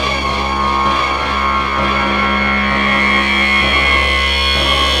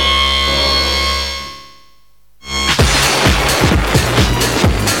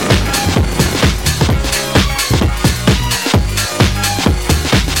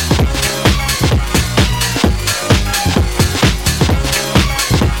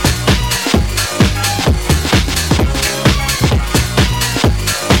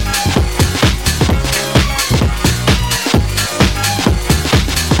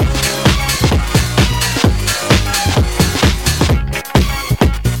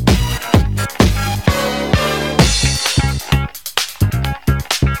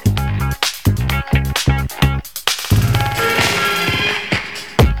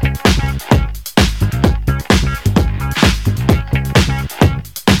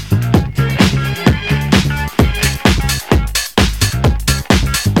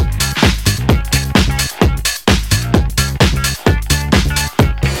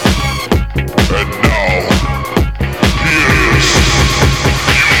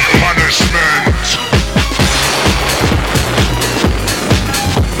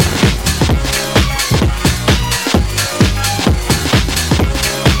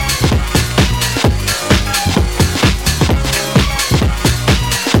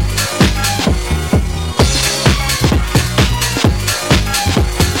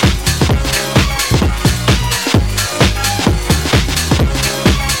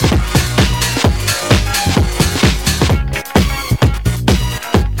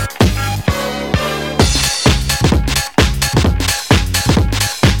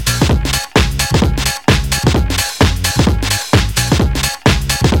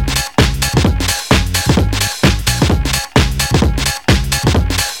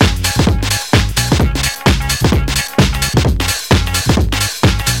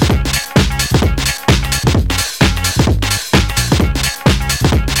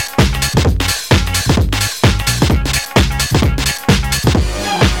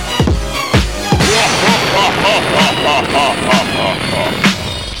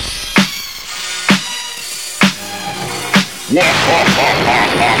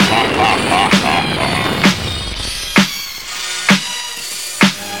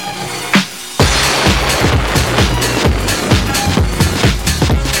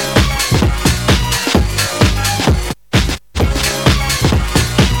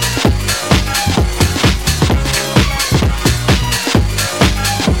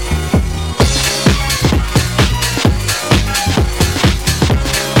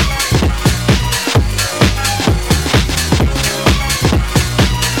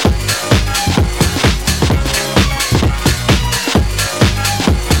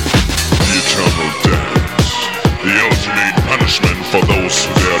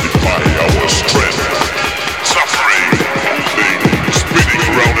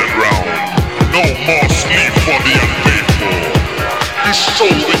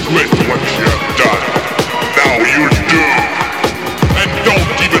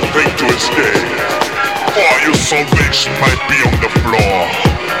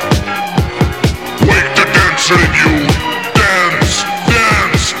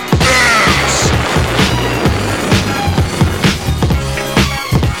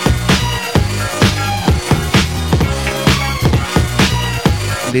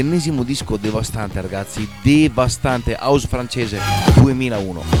 L'ennesimo disco devastante, ragazzi, devastante, house francese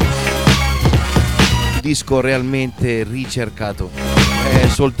 2001, disco realmente ricercato,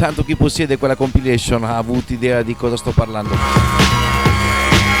 soltanto chi possiede quella compilation ha avuto idea di cosa sto parlando.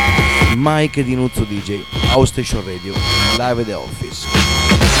 Mike di Nuzzo DJ, House Station Radio, live at the office.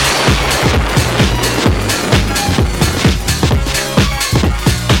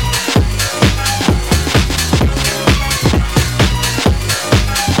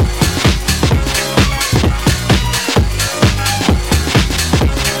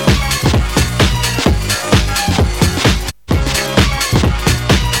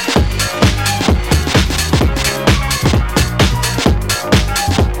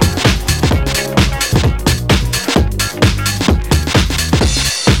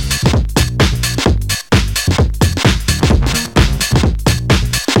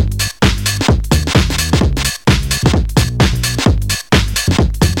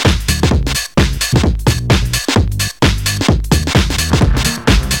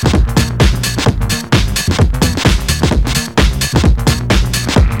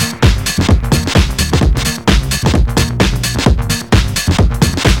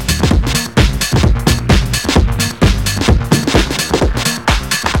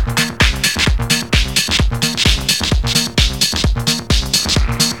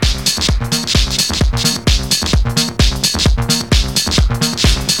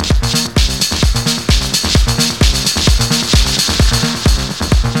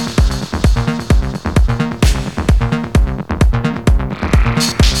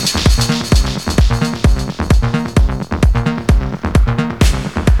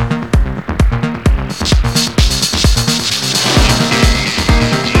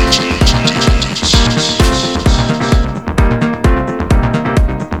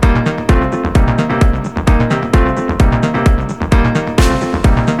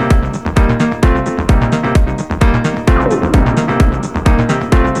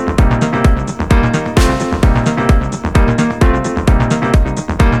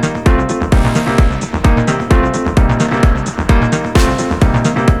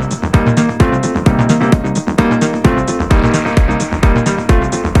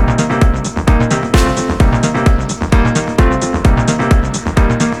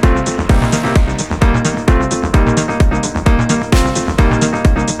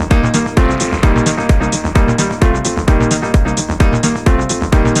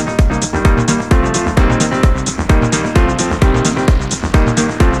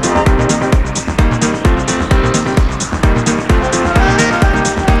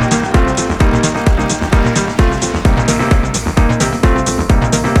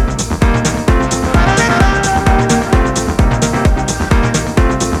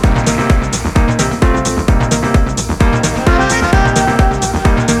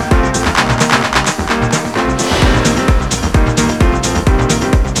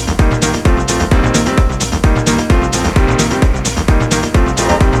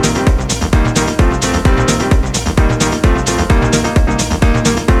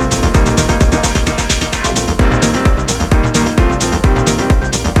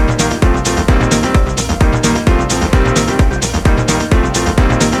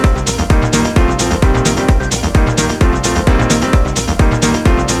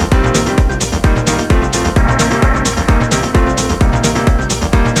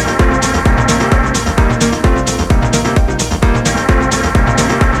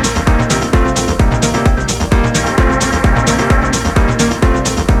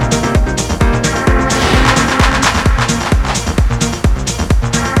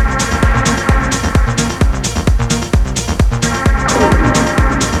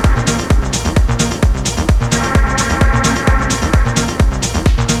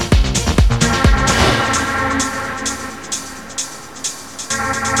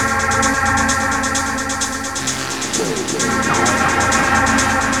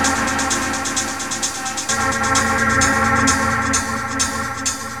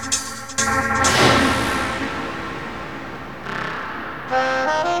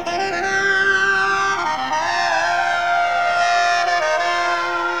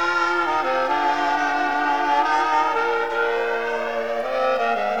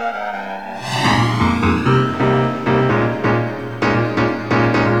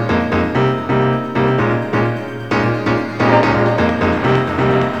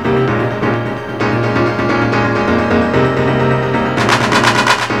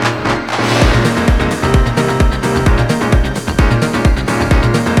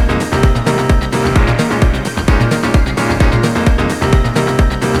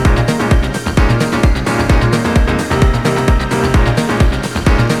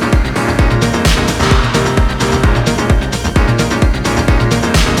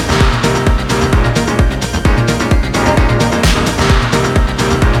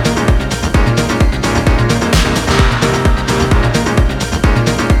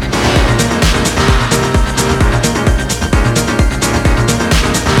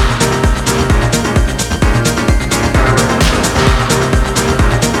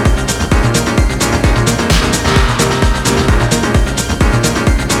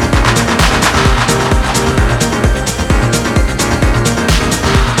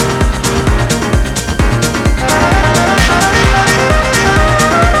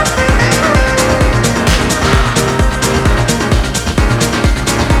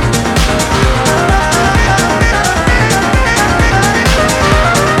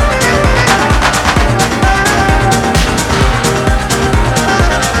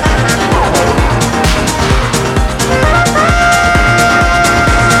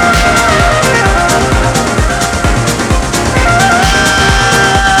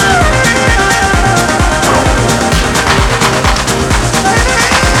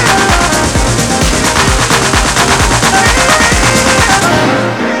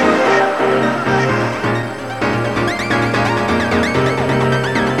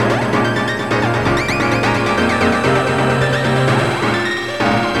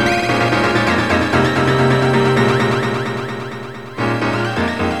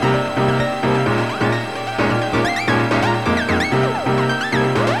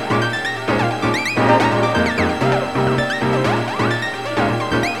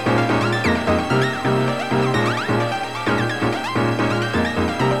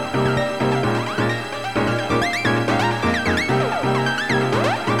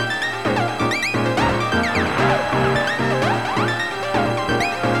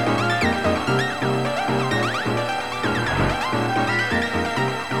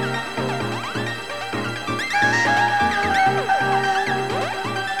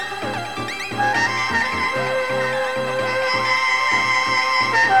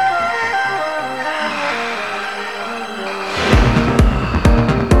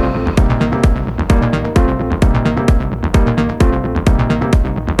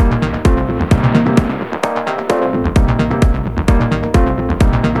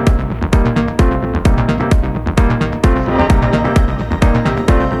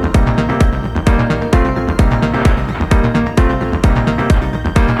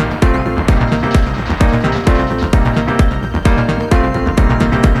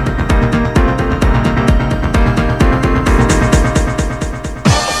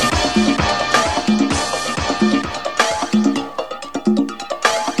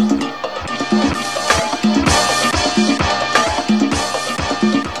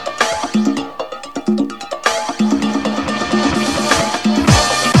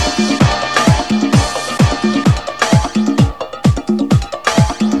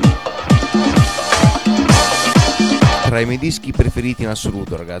 i miei dischi preferiti in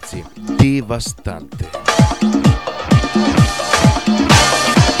assoluto, ragazzi. Devastante.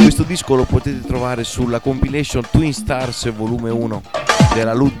 Questo disco lo potete trovare sulla compilation Twin Stars volume 1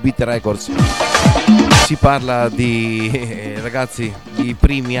 della Loot Beat Records. Si parla di ragazzi, i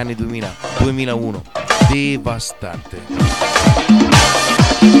primi anni 2000, 2001. Devastante.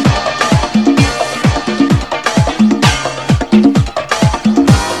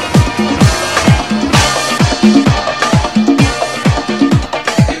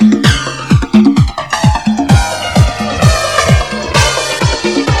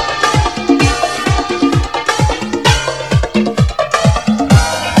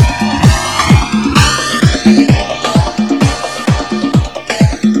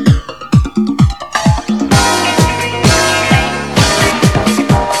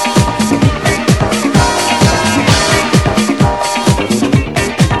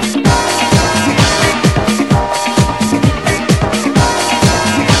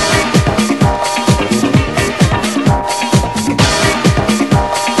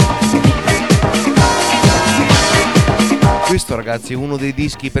 Ragazzi, uno dei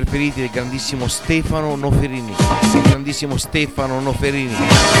dischi preferiti del grandissimo Stefano Noferini.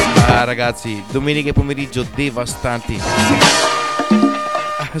 Ah, ragazzi, domenica pomeriggio devastanti.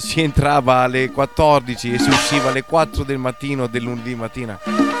 Si entrava alle 14 e si usciva alle 4 del mattino del lunedì mattina.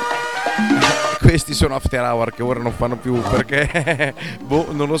 Questi sono after hour che ora non fanno più perché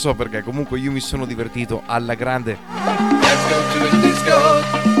non lo so perché, comunque io mi sono divertito alla grande. Let's go to the disco.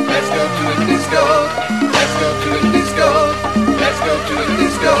 Let's go to the disco. Let's go to the disco. Let's go to the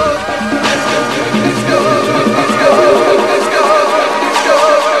disco. Let's go to the disco. To the disco. To the disco.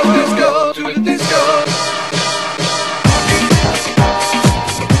 To the disco. To the disco.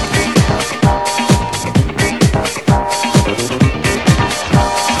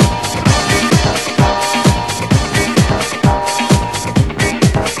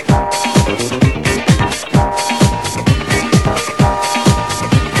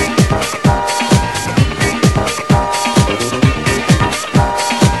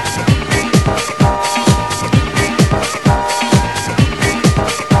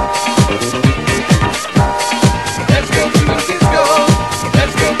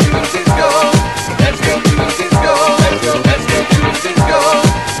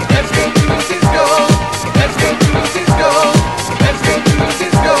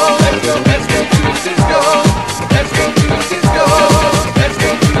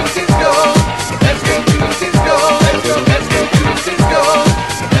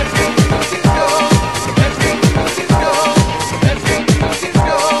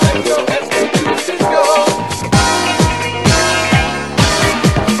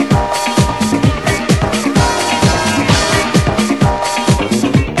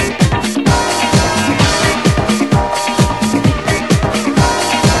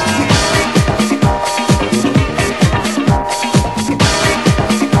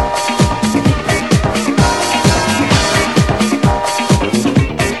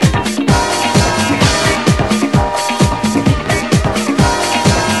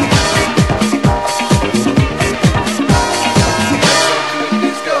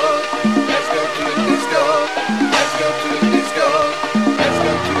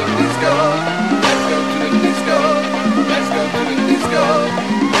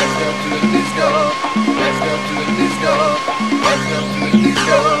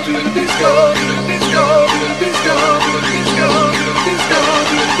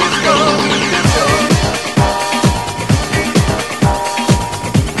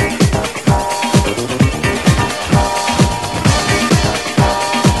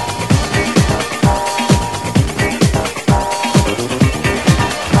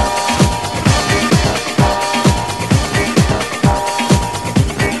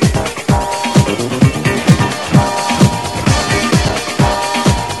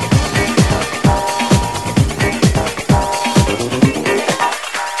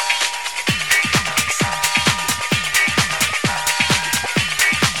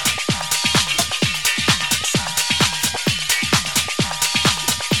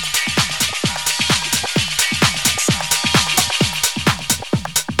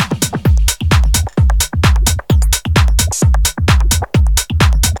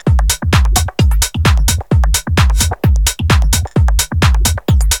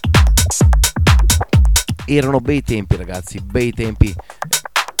 Erano bei tempi, ragazzi, bei tempi.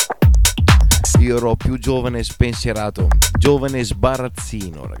 Io ero più giovane e spensierato, giovane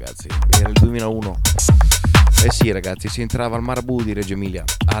sbarazzino, ragazzi. Era il 2001. Eh sì, ragazzi, si entrava al Marabù di Reggio Emilia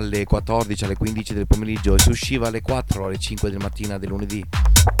alle 14, alle 15 del pomeriggio e si usciva alle 4, alle 5 del mattina del lunedì.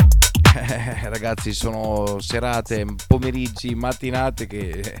 Ragazzi, sono serate, pomeriggi, mattinate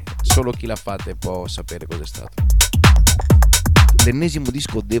che solo chi la fate può sapere cos'è stato. L'ennesimo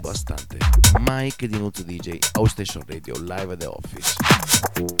disco devastante, Mike di Nuzzo DJ, House Station Radio, live at the office.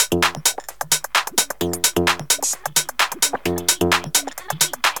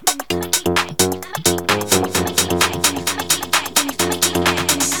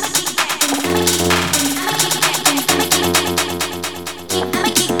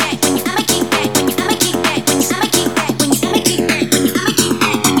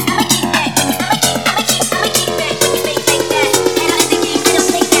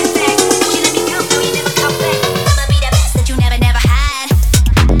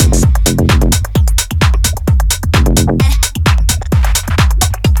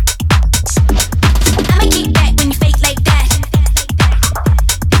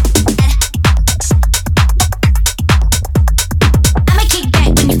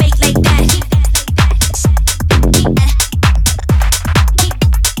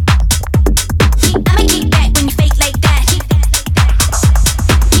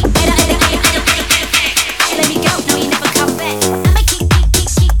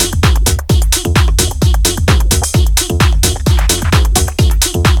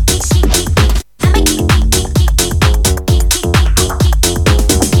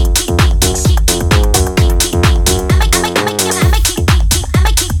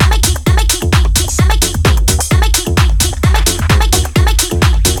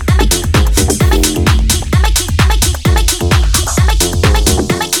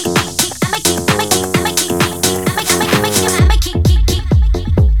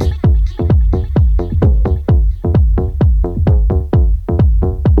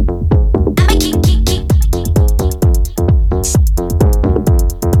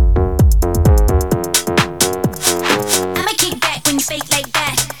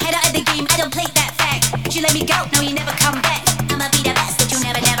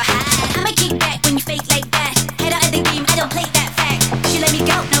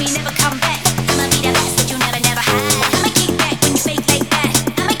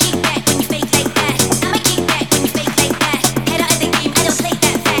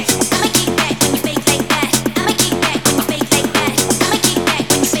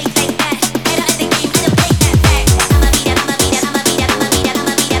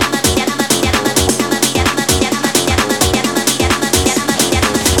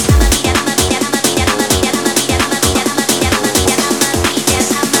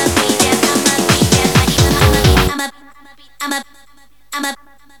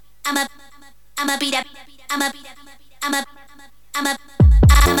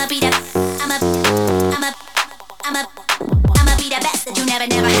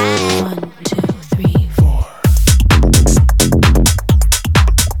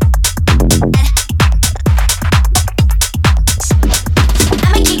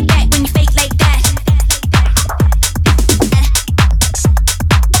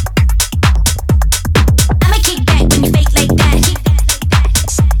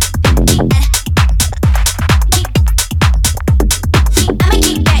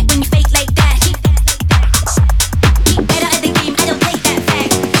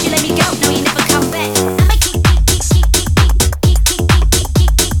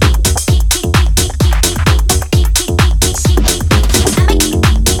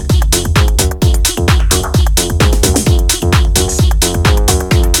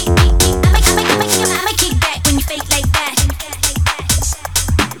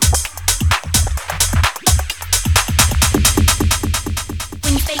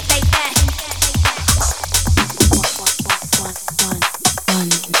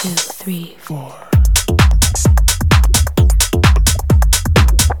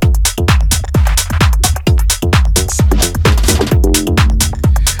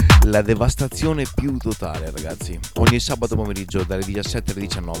 La devastazione più totale, ragazzi, ogni sabato pomeriggio dalle 17 alle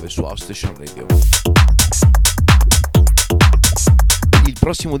 19 su House Station Radio. Il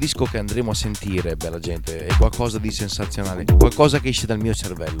prossimo disco che andremo a sentire, bella gente, è qualcosa di sensazionale, qualcosa che esce dal mio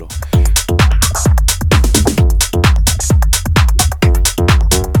cervello.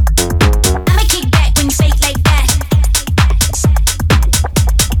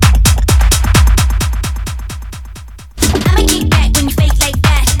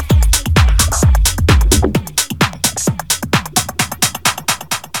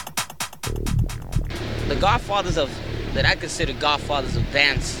 Godfathers of that I consider godfathers of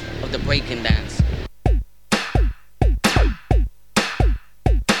dance, of the breaking dance.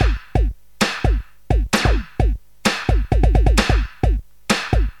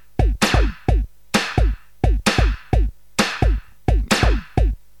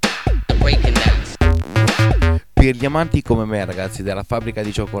 gli amanti come me, ragazzi, della fabbrica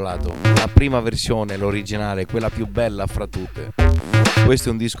di cioccolato, la prima versione, l'originale, quella più bella fra tutte. Questo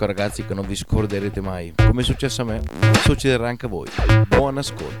è un disco, ragazzi, che non vi scorderete mai. Come è successo a me, succederà anche a voi. Buon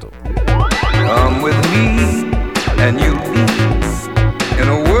ascolto. Come with me and you'll be in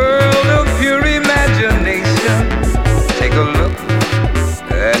a world of pure imagination. Take a look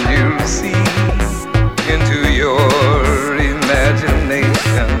and you'll see into your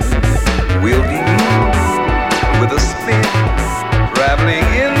imagination. We'll be with a spin, traveling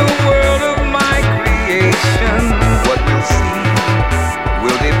in the world of my creation. What we'll see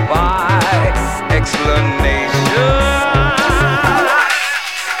will defy explanation.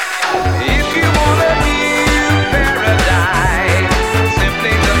 If you wanna view paradise,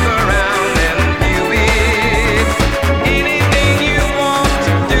 simply look around and view it. Anything you want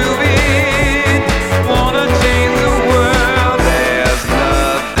to do it. Wanna change the world, there's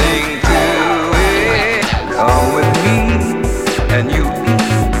nothing to it. Come with me and you'll be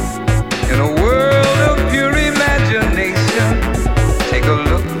in a world of pure imagination. Take a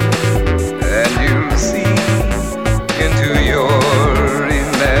look and you'll see into your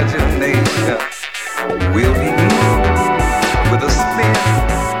imagination. We'll be with a spin,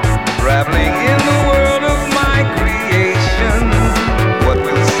 traveling in the world of my creation. What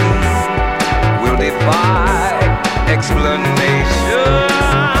we'll see will defy explanation.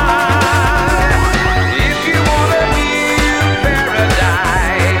 If you wanna view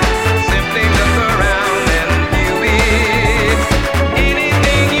paradise, simply look around and view it.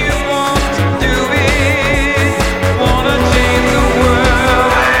 Anything you want to do it. Wanna change the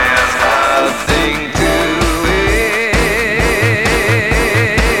world, there's nothing to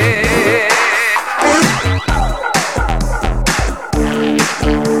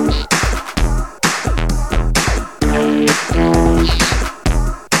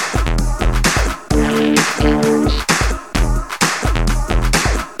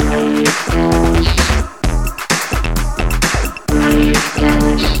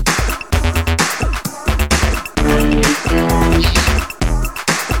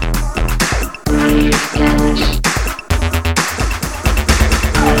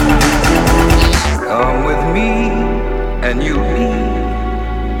Come with me and you'll be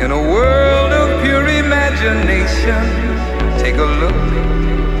in a world of pure imagination. Take a look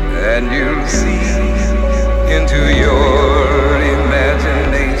and you'll see into your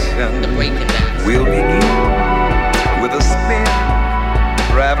imagination. We'll begin with a spin,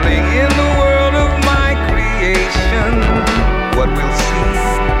 traveling in the world of my creation. What we'll see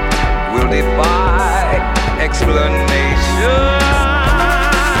will defy explanation.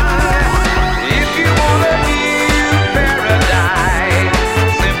 If you wanna view paradise,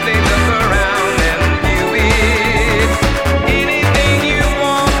 simply look around and view it. Anything you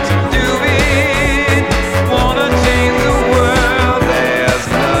want to do it. Wanna change the world,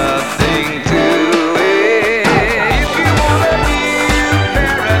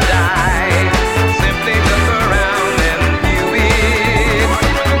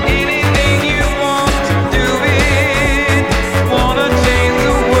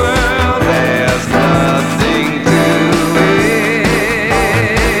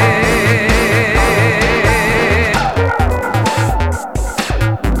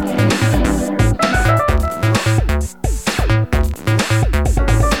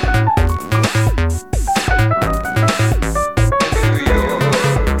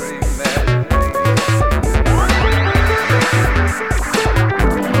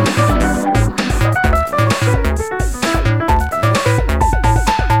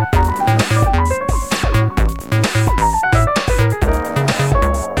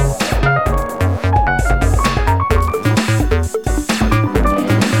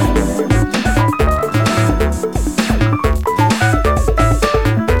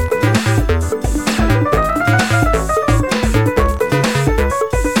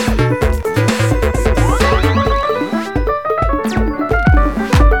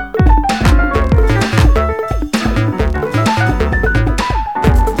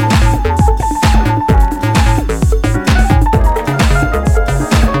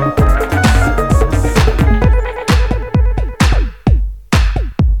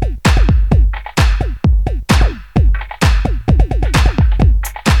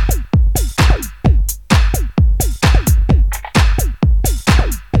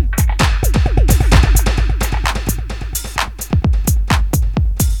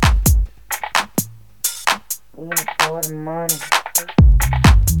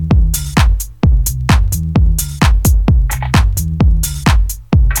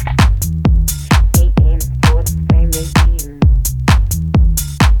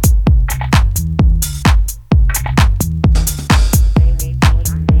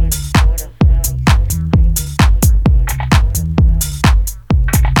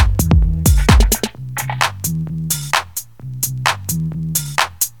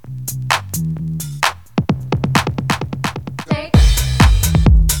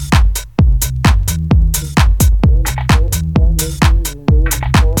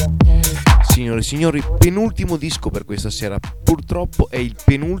 signori, penultimo disco per questa sera. Purtroppo è il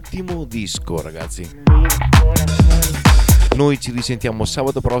penultimo disco, ragazzi. Noi ci risentiamo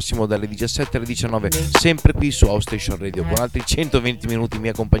sabato prossimo dalle 17 alle 19, sempre qui su House Station Radio, con altri 120 minuti in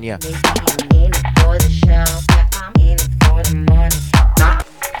mia compagnia.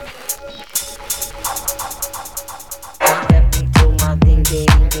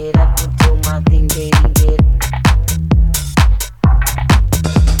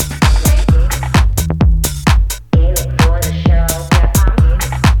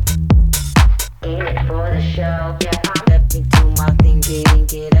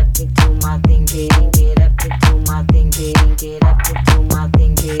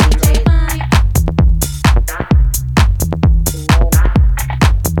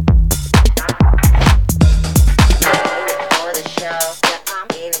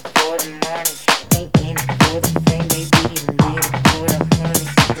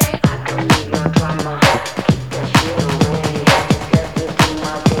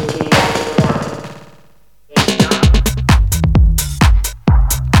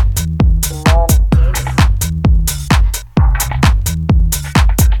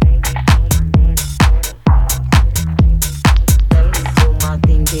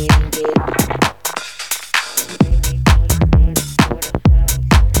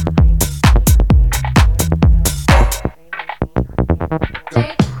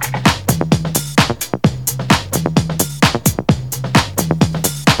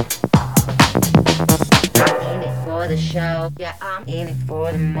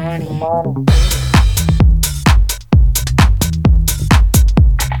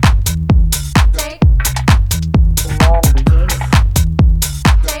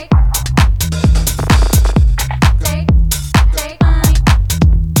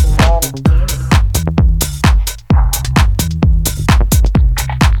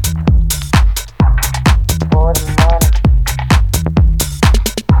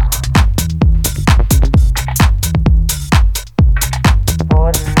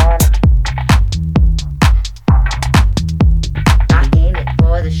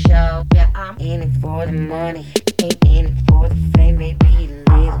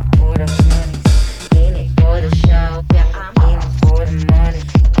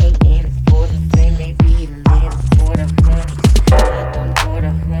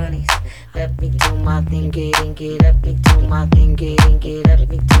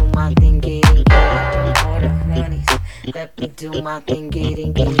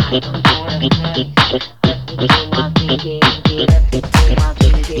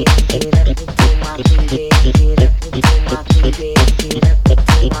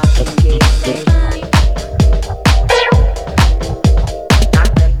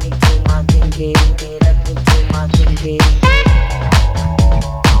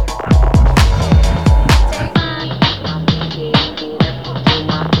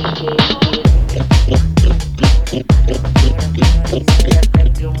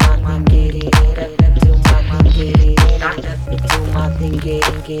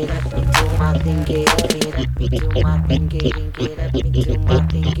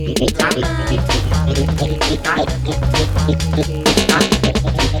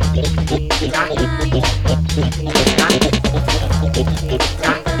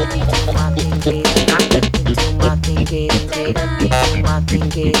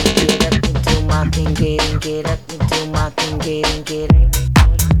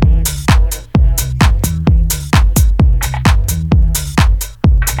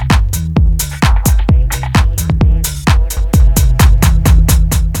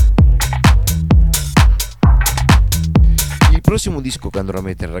 Il prossimo disco che andrò a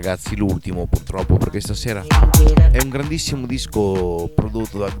mettere, ragazzi, l'ultimo purtroppo per questa sera, è un grandissimo disco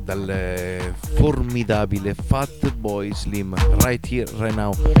prodotto dal formidabile Fatboy Slim, Right Here, Right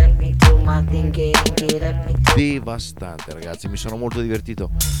Now. Devastante, ragazzi, mi sono molto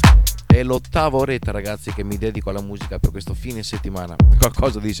divertito. È l'ottava oretta, ragazzi, che mi dedico alla musica per questo fine settimana.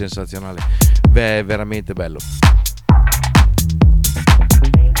 Qualcosa di sensazionale. Beh, è veramente bello.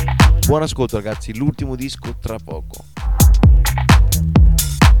 Buon ascolto, ragazzi, l'ultimo disco tra poco.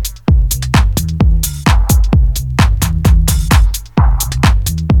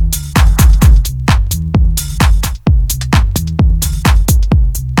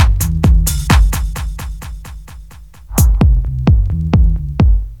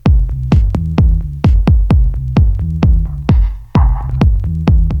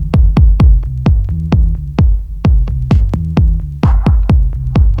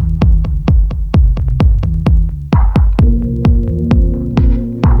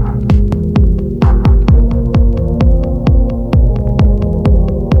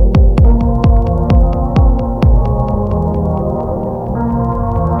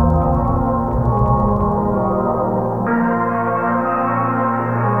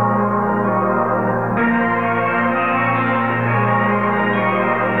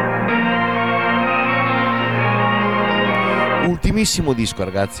 Ultimissimo disco,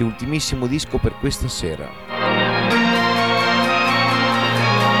 ragazzi, ultimissimo disco per questa sera.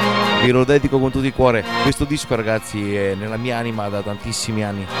 Vi lo dedico con tutto il cuore. Questo disco, ragazzi, è nella mia anima da tantissimi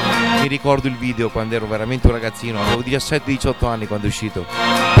anni. Mi ricordo il video quando ero veramente un ragazzino, avevo 17-18 anni quando è uscito.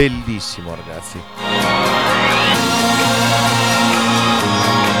 Bellissimo, ragazzi.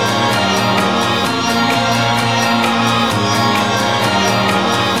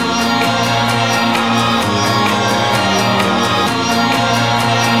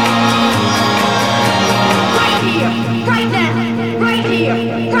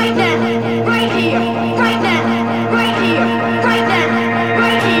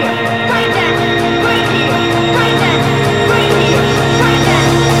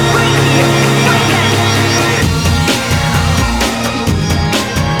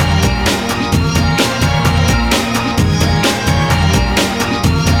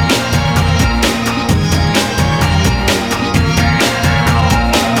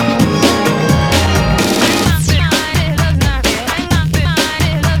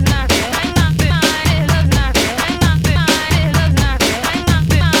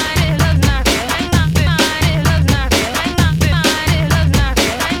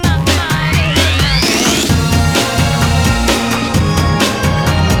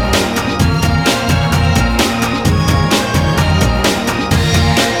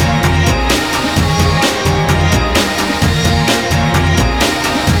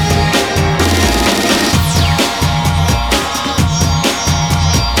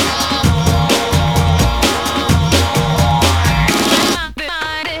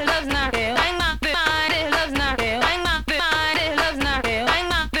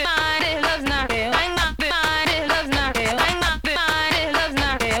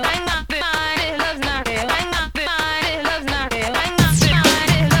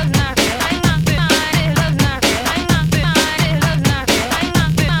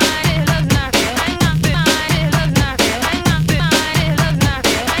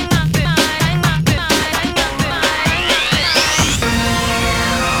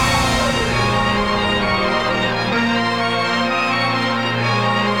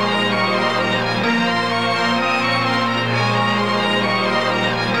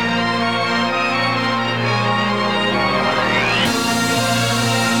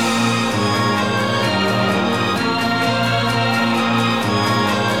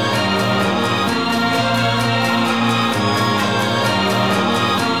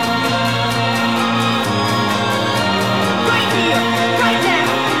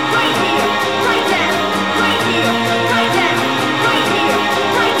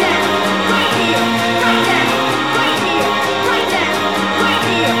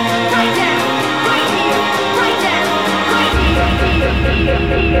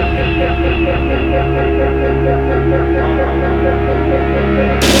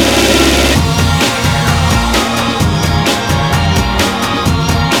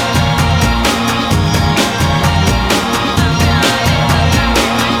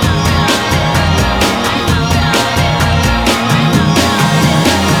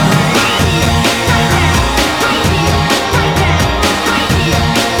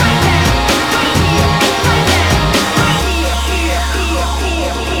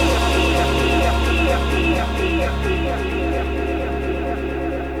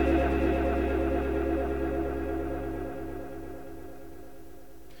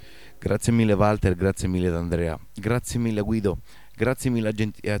 Grazie mille Walter, grazie mille ad Andrea, grazie mille a Guido, grazie mille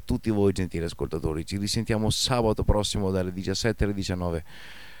a tutti voi gentili ascoltatori. Ci risentiamo sabato prossimo dalle 17 alle 19.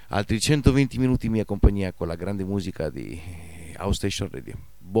 Altri 120 minuti in mia compagnia con la grande musica di House Station Radio.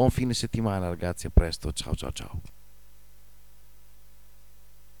 Buon fine settimana ragazzi, a presto, ciao ciao ciao.